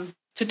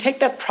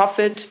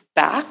profit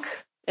back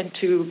and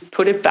to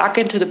put it back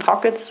into the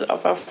pockets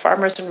of our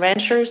farmers and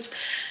ranchers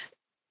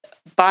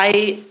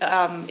by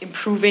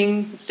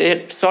improving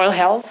the soil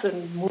health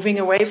and moving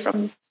away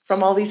from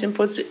all these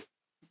inputs,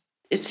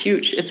 it's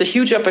huge. It's a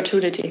huge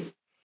opportunity.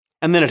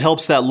 And then it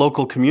helps that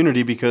local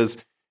community because,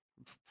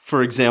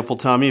 for example,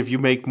 Tommy, if you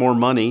make more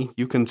money,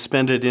 you can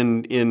spend it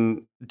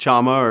in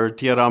Chama or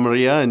Tierra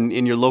Amarilla and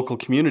in your local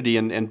community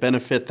and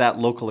benefit that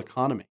local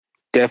economy.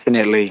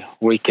 Definitely.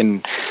 We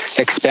can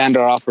expand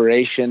our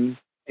operation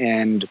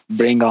and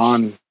bring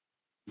on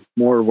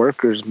more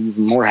workers,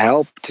 more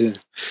help to,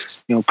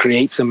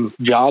 create some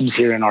jobs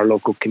here in our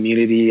local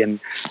community, and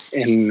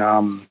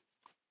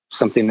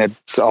something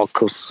that's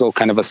also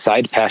kind of a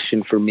side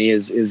passion for me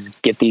is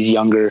get these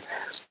younger.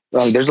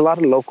 There's a lot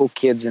of local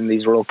kids in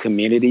these rural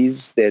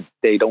communities that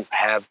they don't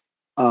have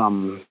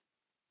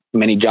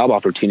many job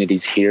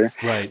opportunities here,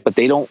 right? But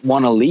they don't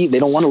want to leave. They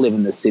don't want to live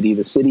in the city.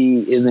 The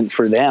city isn't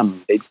for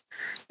them.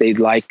 They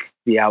like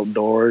the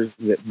outdoors,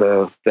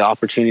 the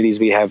opportunities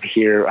we have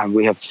here.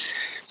 We have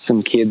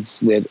some kids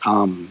that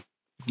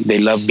they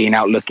love being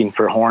out looking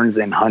for horns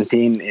and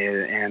hunting,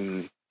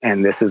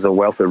 and this is a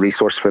wealth of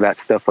resource for that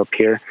stuff up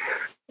here.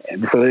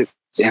 And so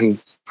And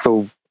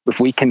so if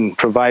we can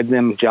provide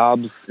them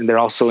jobs, and they're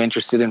also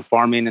interested in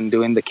farming and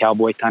doing the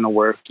cowboy kind of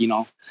work,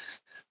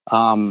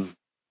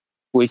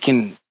 we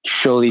can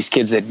show these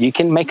kids that you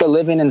can make a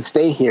living and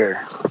stay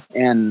here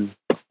and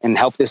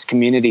help this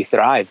community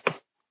thrive.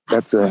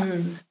 That's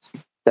a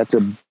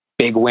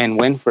big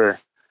win-win for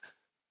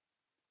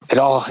it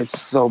all.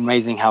 It's so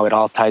amazing how it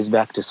all ties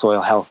back to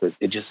soil health.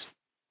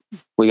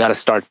 We got to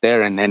start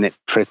there, and then it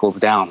trickles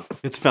down.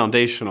 It's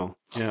foundational.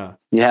 Yeah.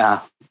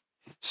 Yeah.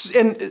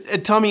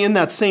 And Tommy, in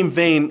that same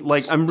vein,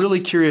 like, I'm really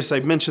curious,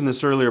 I mentioned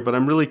this earlier, but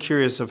I'm really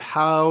curious of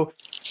how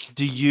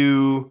do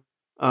you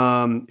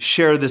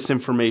share this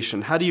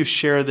information? How do you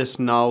share this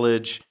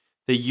knowledge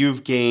that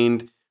you've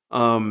gained?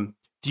 Do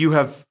you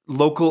have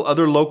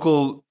other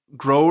local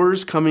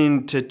growers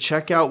coming to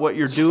check out what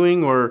you're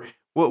doing, or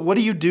what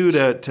do you do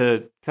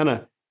to kind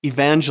of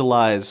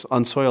evangelize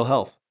on soil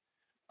health?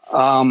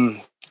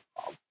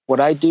 What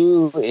I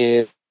do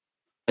is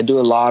I do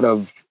a lot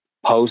of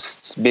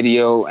posts,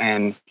 video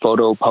and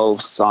photo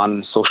posts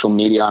on social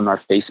media, on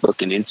our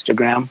Facebook and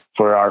Instagram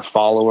for our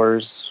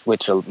followers,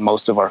 which a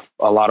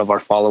lot of our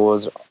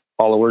followers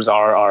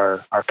are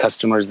our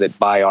customers that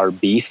buy our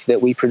beef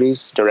that we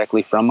produce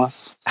directly from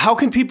us. How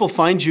can people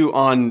find you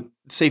on,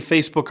 say,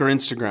 Facebook or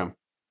Instagram?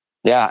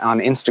 Yeah, on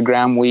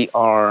Instagram, we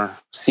are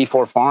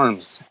C4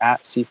 Farms,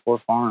 at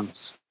C4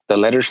 Farms. The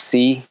letter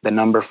C, the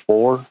number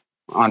 4.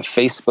 On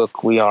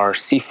Facebook, we are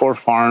C4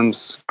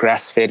 Farms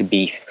Grass-Fed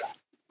Beef.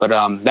 But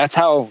that's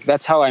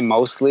how I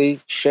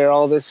mostly share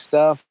all this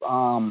stuff.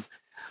 I'm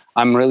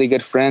really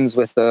good friends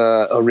with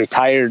a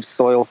retired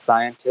soil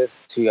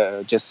scientist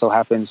who just so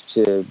happens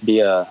to be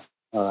a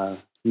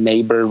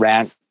neighbor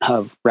rancher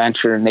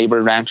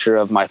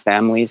of my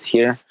family's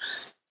here,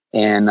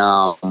 and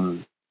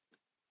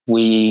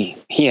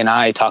he and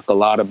I talk a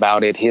lot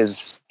about it.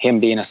 Him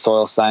being a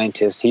soil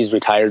scientist, he's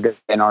retired at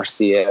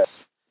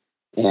NRCS,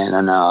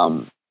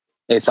 and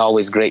it's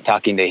always great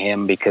talking to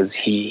him because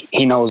he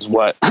knows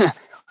what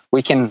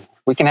we can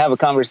have a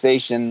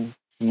conversation,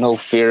 no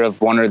fear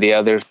of one or the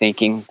other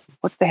thinking,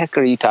 what the heck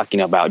are you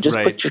talking about? Just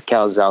put your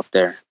cows out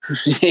there.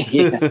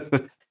 Yeah.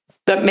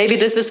 But maybe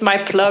this is my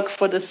plug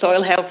for the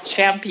Soil Health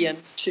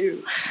Champions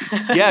too.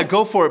 Yeah,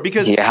 go for it,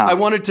 because I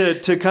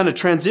wanted to kind of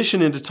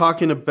transition into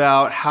talking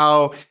about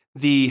how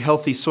the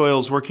Healthy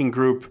Soils Working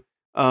Group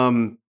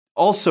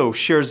also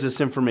shares this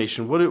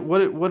information.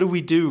 What do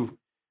we do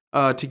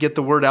to get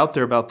the word out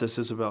there about this,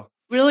 Isabel?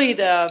 Really,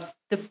 the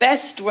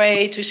best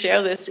way to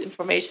share this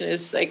information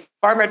is like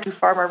farmer to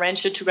farmer,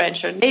 rancher to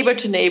rancher, neighbor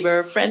to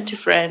neighbor, friend to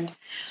friend.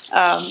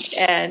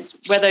 And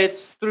whether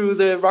it's through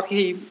the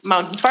Rocky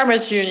Mountain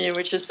Farmers Union,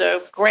 which is a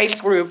great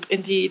group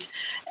indeed,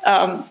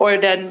 or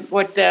then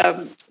what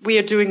we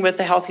are doing with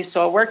the Healthy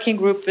Soil Working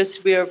Group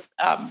is we're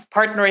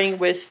partnering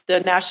with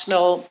the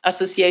National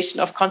Association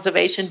of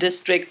Conservation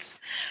Districts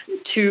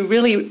to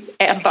really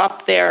amp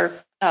up their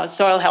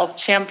Soil Health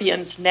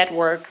Champions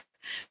network.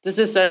 This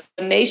is a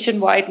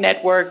nationwide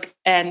network,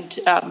 and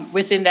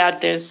within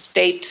that, there's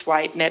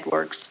statewide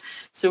networks.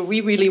 So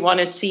we really want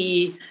to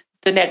see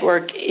the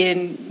network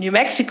in New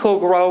Mexico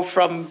grow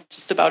from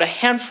just about a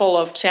handful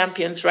of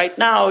champions right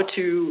now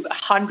to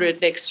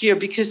 100 next year,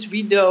 because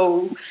we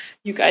know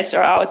you guys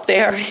are out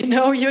there.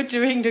 You're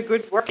doing the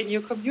good work in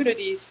your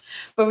communities,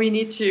 but we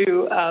need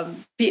to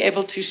be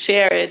able to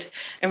share it,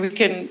 and we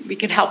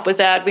can help with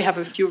that. We have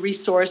a few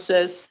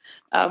resources.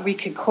 We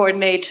can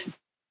coordinate.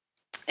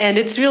 And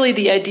it's really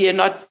the idea,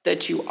 not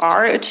that you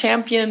are a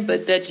champion,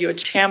 but that you're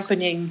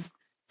championing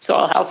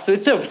soil health. So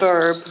it's a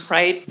verb,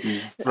 right?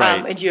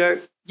 Right. And you're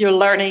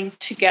learning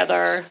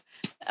together,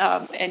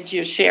 and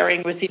you're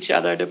sharing with each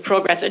other the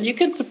progress. And you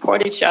can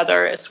support each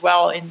other as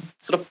well in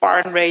sort of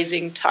barn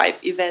raising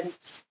type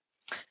events.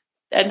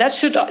 And that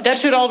should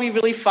all be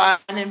really fun.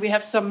 And we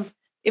have some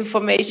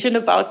information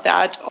about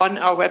that on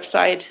our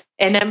website,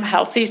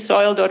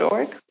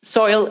 nmhealthysoil.org.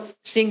 Soil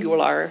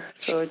singular,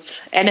 so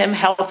it's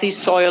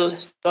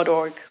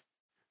nmhealthysoil.org.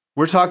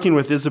 We're talking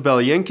with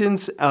Isabel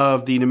Jenkins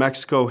of the New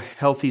Mexico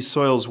Healthy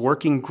Soils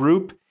Working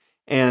Group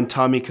and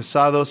Tommy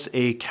Casados,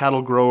 a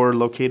cattle grower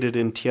located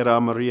in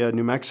Tierra Maria,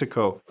 New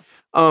Mexico.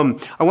 I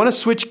want to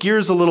switch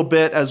gears a little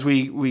bit as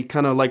we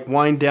kind of like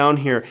wind down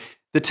here.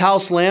 The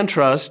Taos Land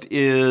Trust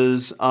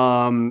is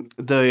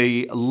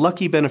the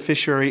lucky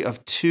beneficiary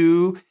of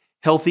 2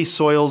 Healthy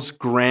Soils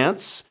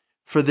grants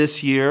for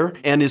this year,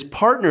 and is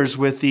partners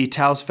with the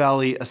Taos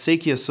Valley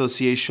Acequia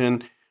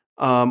Association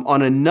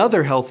on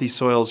another Healthy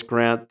Soils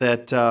grant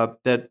that the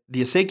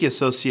Acequia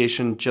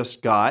Association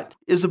just got.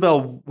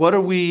 Isabel, what are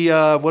we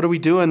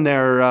doing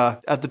there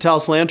at the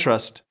Taos Land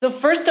Trust? So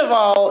first of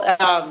all,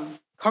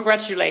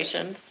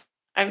 congratulations!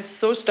 I'm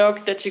so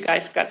stoked that you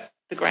guys got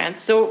the grant.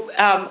 So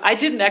I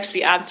didn't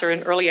actually answer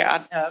an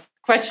earlier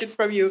question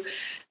from you,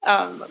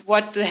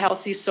 what the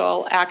Healthy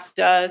Soil Act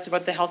does,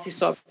 what the Healthy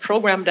Soil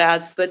Program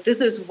does, but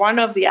this is one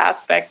of the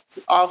aspects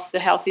of the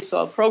Healthy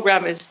Soil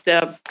Program is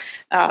the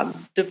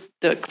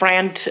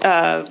grant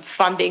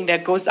funding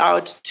that goes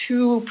out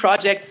to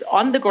projects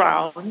on the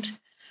ground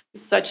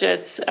such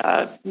as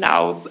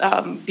now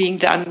being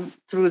done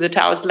through the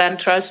Taos Land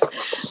Trust,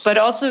 but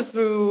also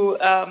through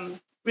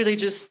really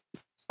just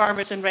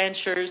farmers and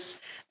ranchers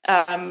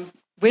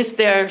with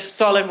their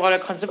soil and water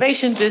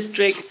conservation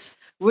districts,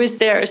 with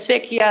their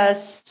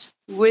acequias,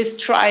 with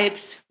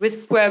tribes,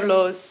 with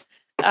pueblos.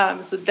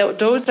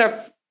 Those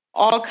are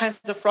all kinds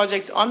of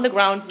projects on the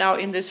ground now.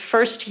 In this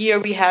first year,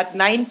 we had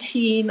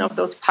 19 of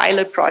those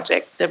pilot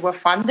projects that were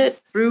funded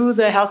through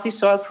the Healthy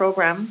Soil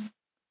Program.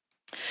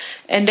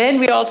 And then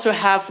we also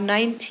have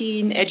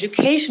 19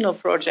 educational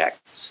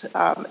projects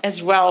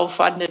as well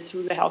funded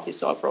through the Healthy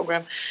Soil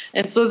Program.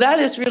 And so that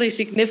is really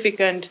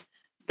significant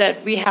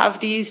that we have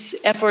these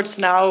efforts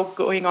now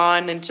going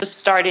on and just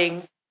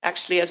starting,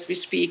 actually, as we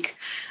speak,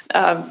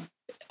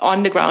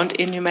 on the ground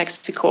in New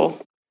Mexico.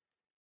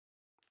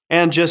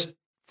 And just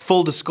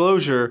full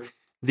disclosure,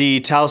 the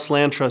Taos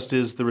Land Trust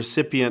is the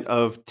recipient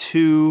of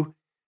 2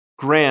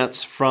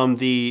 grants from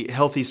the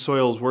Healthy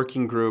Soils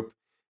Working Group.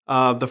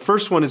 The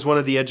first one is one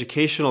of the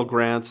educational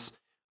grants,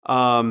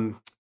 kind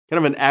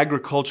of an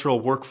agricultural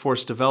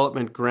workforce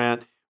development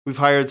grant. We've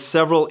hired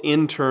several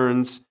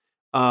interns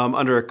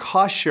under a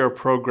cost share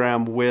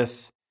program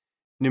with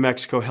New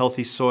Mexico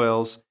Healthy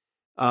Soils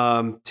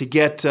to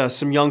get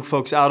some young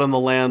folks out on the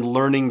land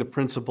learning the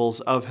principles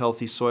of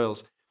healthy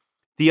soils.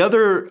 The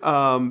other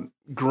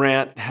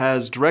grant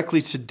has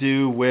directly to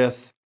do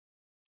with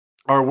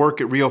our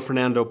work at Rio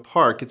Fernando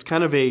Park. It's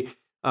kind of a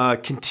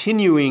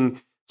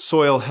continuing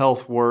soil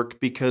health work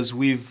because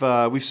we've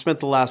spent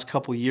the last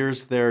couple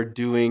years there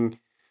doing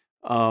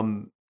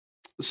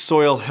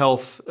soil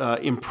health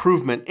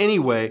improvement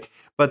anyway.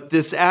 But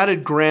this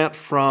added grant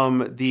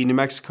from the New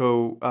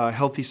Mexico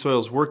Healthy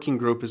Soils Working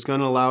Group is going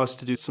to allow us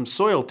to do some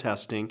soil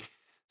testing,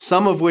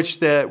 some of which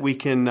that we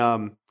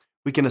can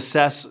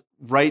assess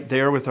right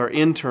there with our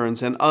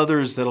interns, and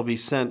others that'll be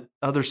sent,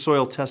 other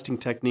soil testing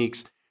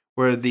techniques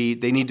where they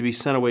need to be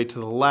sent away to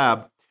the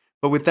lab.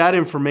 But with that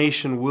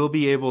information, we'll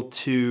be able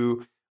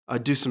to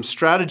do some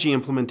strategy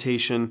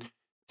implementation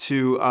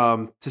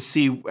to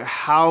see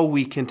how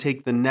we can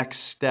take the next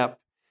step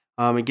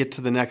and get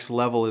to the next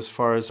level as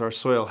far as our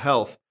soil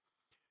health.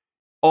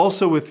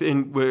 Also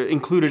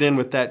included in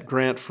with that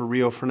grant for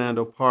Rio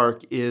Fernando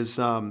Park is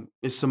some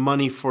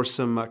money for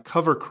some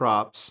cover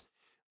crops,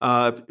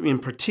 in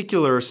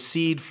particular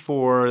seed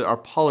for our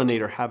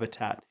pollinator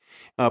habitat.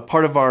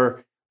 Part of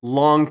our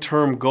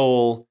long-term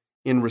goal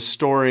in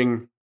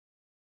restoring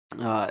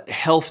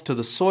health to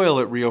the soil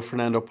at Rio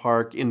Fernando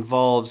Park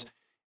involves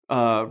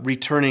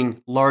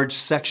returning large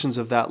sections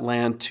of that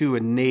land to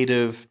a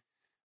native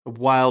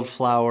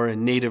wildflower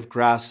and native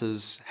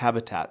grasses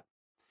habitat.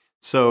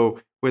 So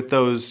with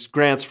those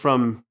grants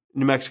from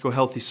New Mexico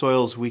Healthy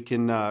Soils, we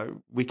can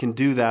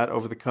do that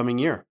over the coming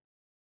year.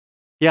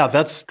 Yeah,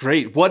 that's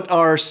great. What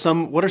are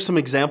some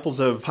examples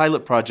of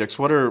pilot projects?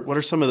 What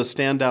are some of the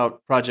standout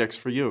projects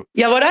for you?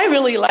 Yeah, what I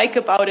really like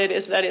about it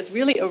is that it's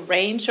really a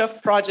range of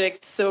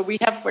projects. So we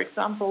have, for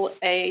example,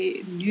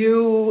 a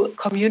new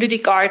community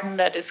garden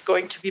that is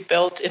going to be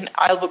built in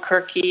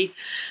Albuquerque.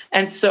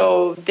 And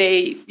so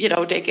they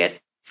get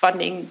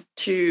funding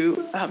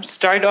to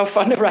start off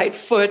on the right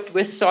foot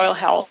with soil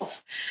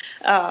health.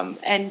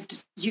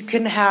 And you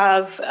can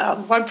have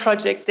one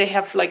project, they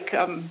have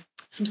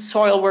some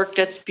soil work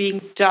that's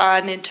being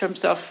done in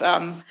terms of,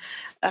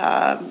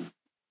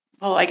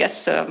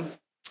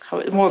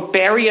 more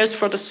barriers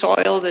for the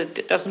soil that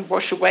it doesn't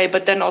wash away,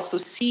 but then also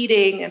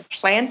seeding and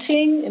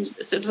planting. And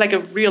so it's like a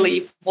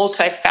really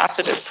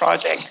multifaceted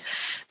project.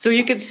 So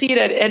you can see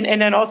that,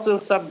 and then also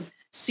some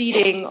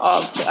seeding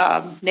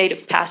of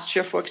native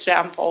pasture, for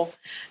example,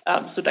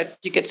 so that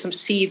you get some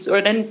seeds,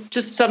 or then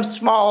just some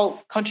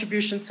small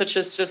contributions, such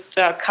as just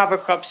cover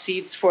crop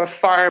seeds for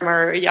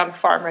a young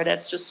farmer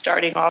that's just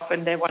starting off,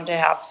 and they want to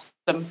have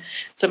some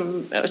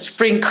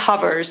spring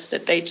covers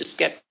that they just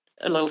get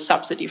a little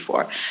subsidy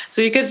for.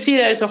 So you can see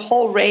there's a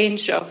whole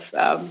range of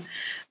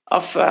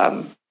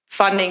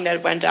funding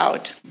that went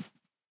out.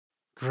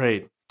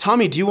 Great.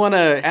 Tommy, do you want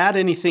to add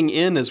anything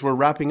in as we're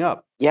wrapping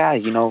up? Yeah,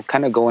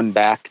 kind of going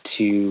back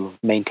to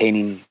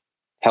maintaining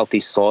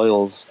healthy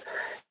soils,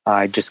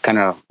 I just kind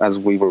of, as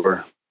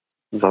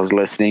I was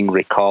listening,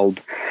 recalled,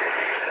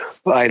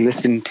 I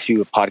listened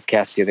to a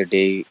podcast the other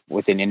day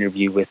with an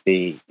interview with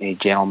a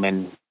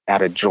gentleman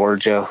out of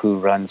Georgia who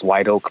runs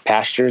White Oak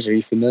Pastures. Are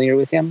you familiar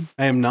with him?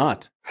 I am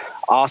not.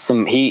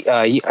 Awesome.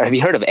 Have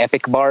you heard of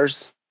Epic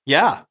Bars?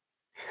 Yeah.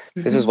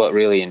 This is what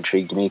really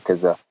intrigued me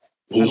because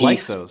he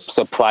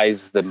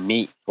supplies the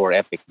meat for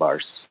Epic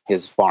Bars,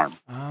 his farm.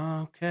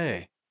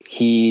 Okay.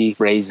 He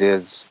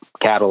raises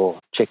cattle,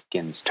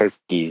 chickens,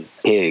 turkeys,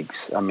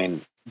 pigs.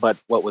 But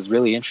what was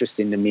really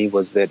interesting to me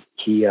was that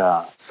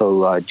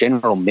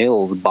General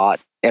Mills bought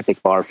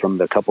Epic Bar from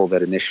the couple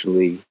that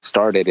initially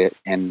started it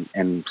and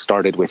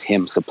started with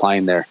him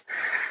supplying their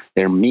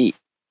meat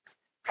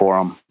for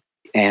them.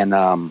 And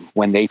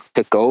when they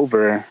took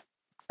over,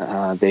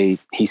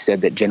 he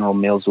said that General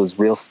Mills was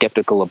real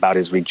skeptical about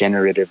his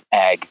regenerative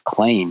ag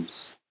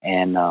claims,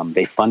 and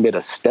they funded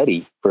a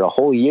study for a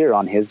whole year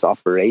on his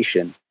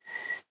operation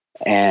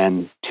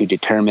and to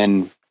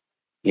determine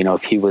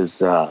if he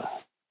was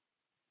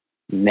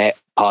net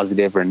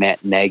positive or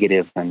net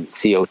negative on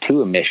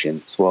CO2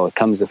 emissions. Well, it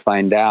comes to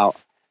find out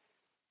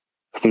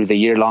through the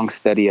year-long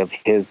study of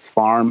his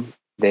farm,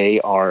 they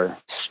are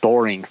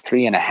storing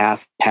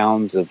 3.5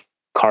 pounds of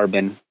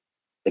carbon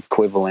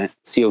equivalent,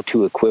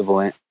 CO2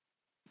 equivalent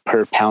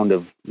per pound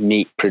of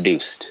meat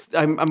produced.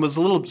 I was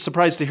a little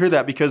surprised to hear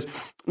that because,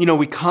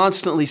 we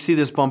constantly see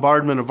this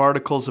bombardment of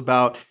articles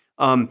about,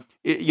 one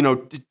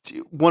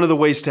of the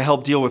ways to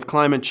help deal with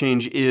climate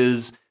change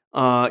is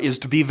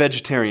to be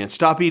vegetarian.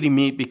 Stop eating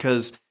meat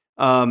because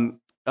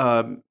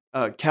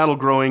cattle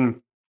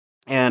growing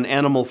and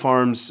animal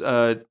farms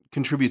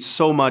contribute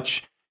so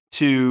much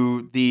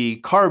to the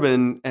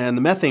carbon and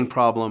the methane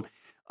problem.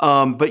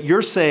 But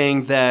you're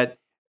saying that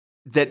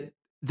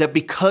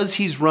because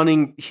he's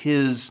running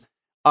his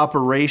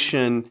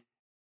operation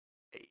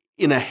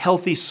in a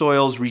healthy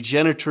soils,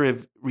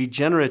 regenerative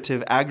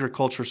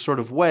agriculture sort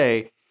of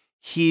way,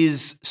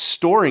 he's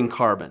storing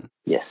carbon.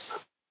 Yes.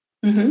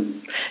 Mm-hmm.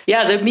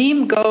 Yeah, the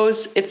meme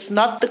goes, it's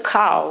not the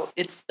cow,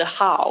 it's the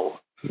how.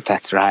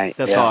 That's right.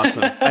 That's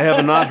awesome. I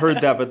have not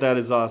heard that, but that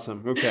is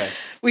awesome. Okay.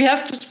 We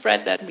have to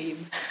spread that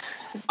meme.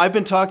 I've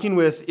been talking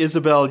with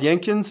Isabel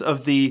Jenkins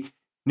of the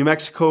New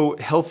Mexico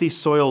Healthy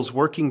Soils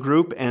Working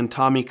Group and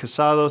Tommy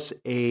Casados,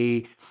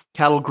 a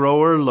cattle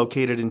grower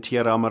located in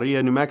Tierra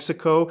Amarilla, New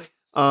Mexico.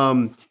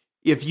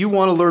 If you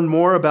want to learn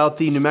more about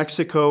the New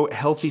Mexico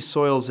Healthy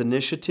Soils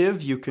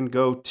Initiative, you can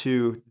go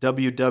to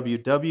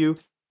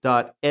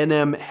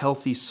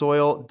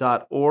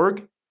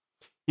www.nmhealthysoil.org.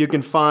 You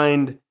can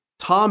find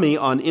Tommy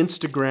on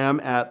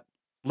Instagram at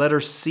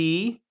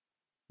C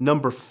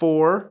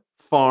 4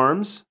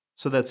 Farms.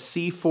 So that's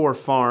C4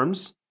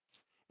 Farms.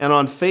 And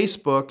on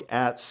Facebook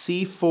at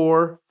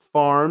C4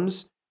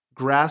 Farms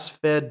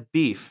Grass-Fed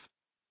Beef.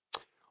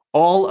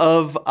 All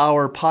of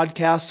our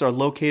podcasts are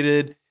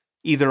located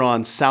either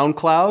on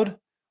SoundCloud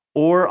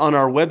or on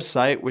our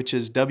website, which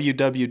is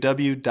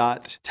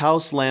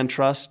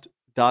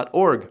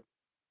www.taoslandtrust.org.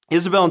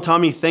 Isabel and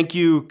Tommy, thank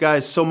you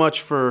guys so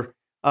much for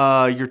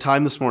your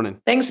time this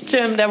morning. Thanks,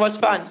 Jim. That was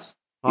fun.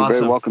 You're Awesome.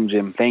 very welcome,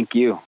 Jim. Thank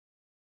you.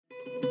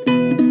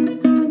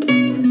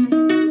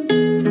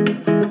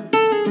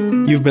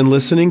 You've been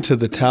listening to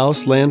the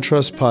Taos Land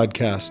Trust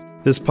podcast.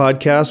 This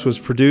podcast was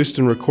produced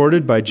and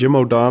recorded by Jim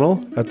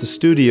O'Donnell at the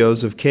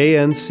studios of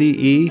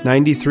KNCE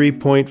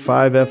 93.5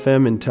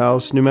 FM in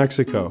Taos, New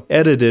Mexico.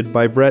 Edited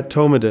by Brett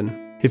Tomeden.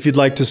 If you'd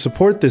like to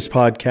support this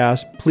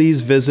podcast,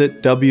 please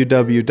visit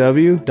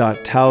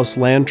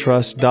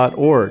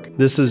www.taoslandtrust.org.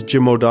 This is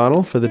Jim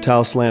O'Donnell for the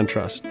Taos Land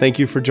Trust. Thank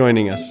you for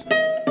joining us.